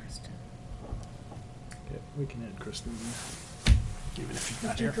and Kristen. Okay, we can add Kristen in, even if she's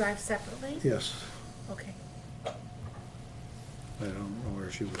not Did you here. drive separately? Yes. Okay, I don't know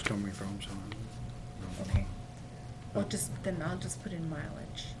where she was coming from, so. I don't know. okay. Well, then I'll just put in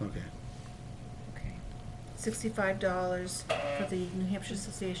mileage. Okay. Okay. $65 for the New Hampshire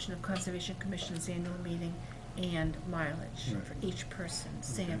Association of Conservation Commission's annual meeting and mileage Right. for each person,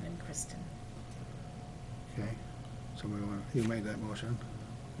 Sam Okay. and Kristen. Okay. Somebody want, you made that motion?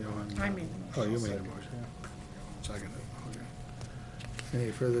 Johan? I made the Oh, motion. you made a motion. Second it, okay.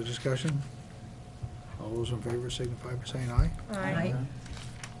 Any further discussion? All those in favor signify by saying aye. Aye.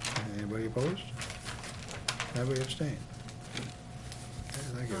 Anybody opposed? Anybody abstain? Okay,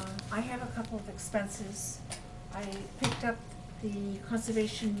 thank you. I have a couple of expenses. I picked up the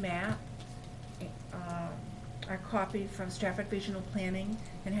conservation map, our copy from Stratford Regional Planning,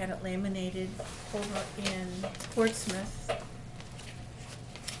 and had it laminated over in Portsmouth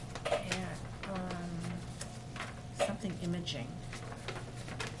at, something imaging,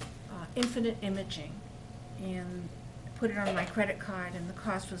 Infinite Imaging, and put it on my credit card, and the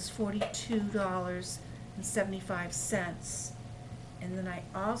cost was $42.75. And then I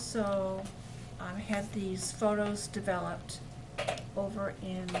also had these photos developed over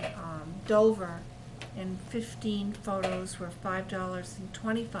in Dover, and 15 photos were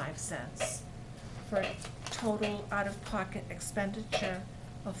 $5.25 for a total out-of-pocket expenditure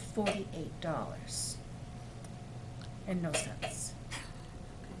of $48 and no cents.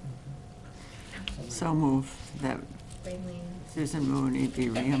 So move that Raylene, Susan Mooney be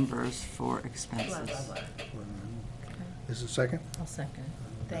reimbursed for expenses. blah, blah, blah. Is it second? I'll second it.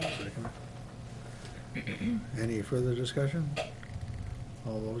 Thank you. Second. Any further discussion?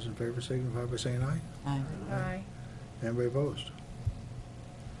 All those in favor signify by saying aye. Aye. Aye. Anybody opposed?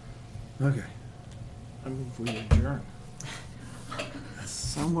 Okay. I move we adjourn.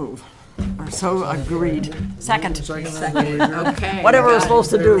 So move, or so agreed. Second. Second. Okay. Whatever we're supposed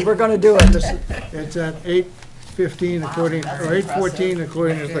to do, we're gonna do it. It's at 8:15 according, or 8:14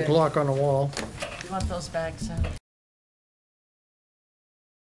 according to the clock on the wall. You want those back, Sam?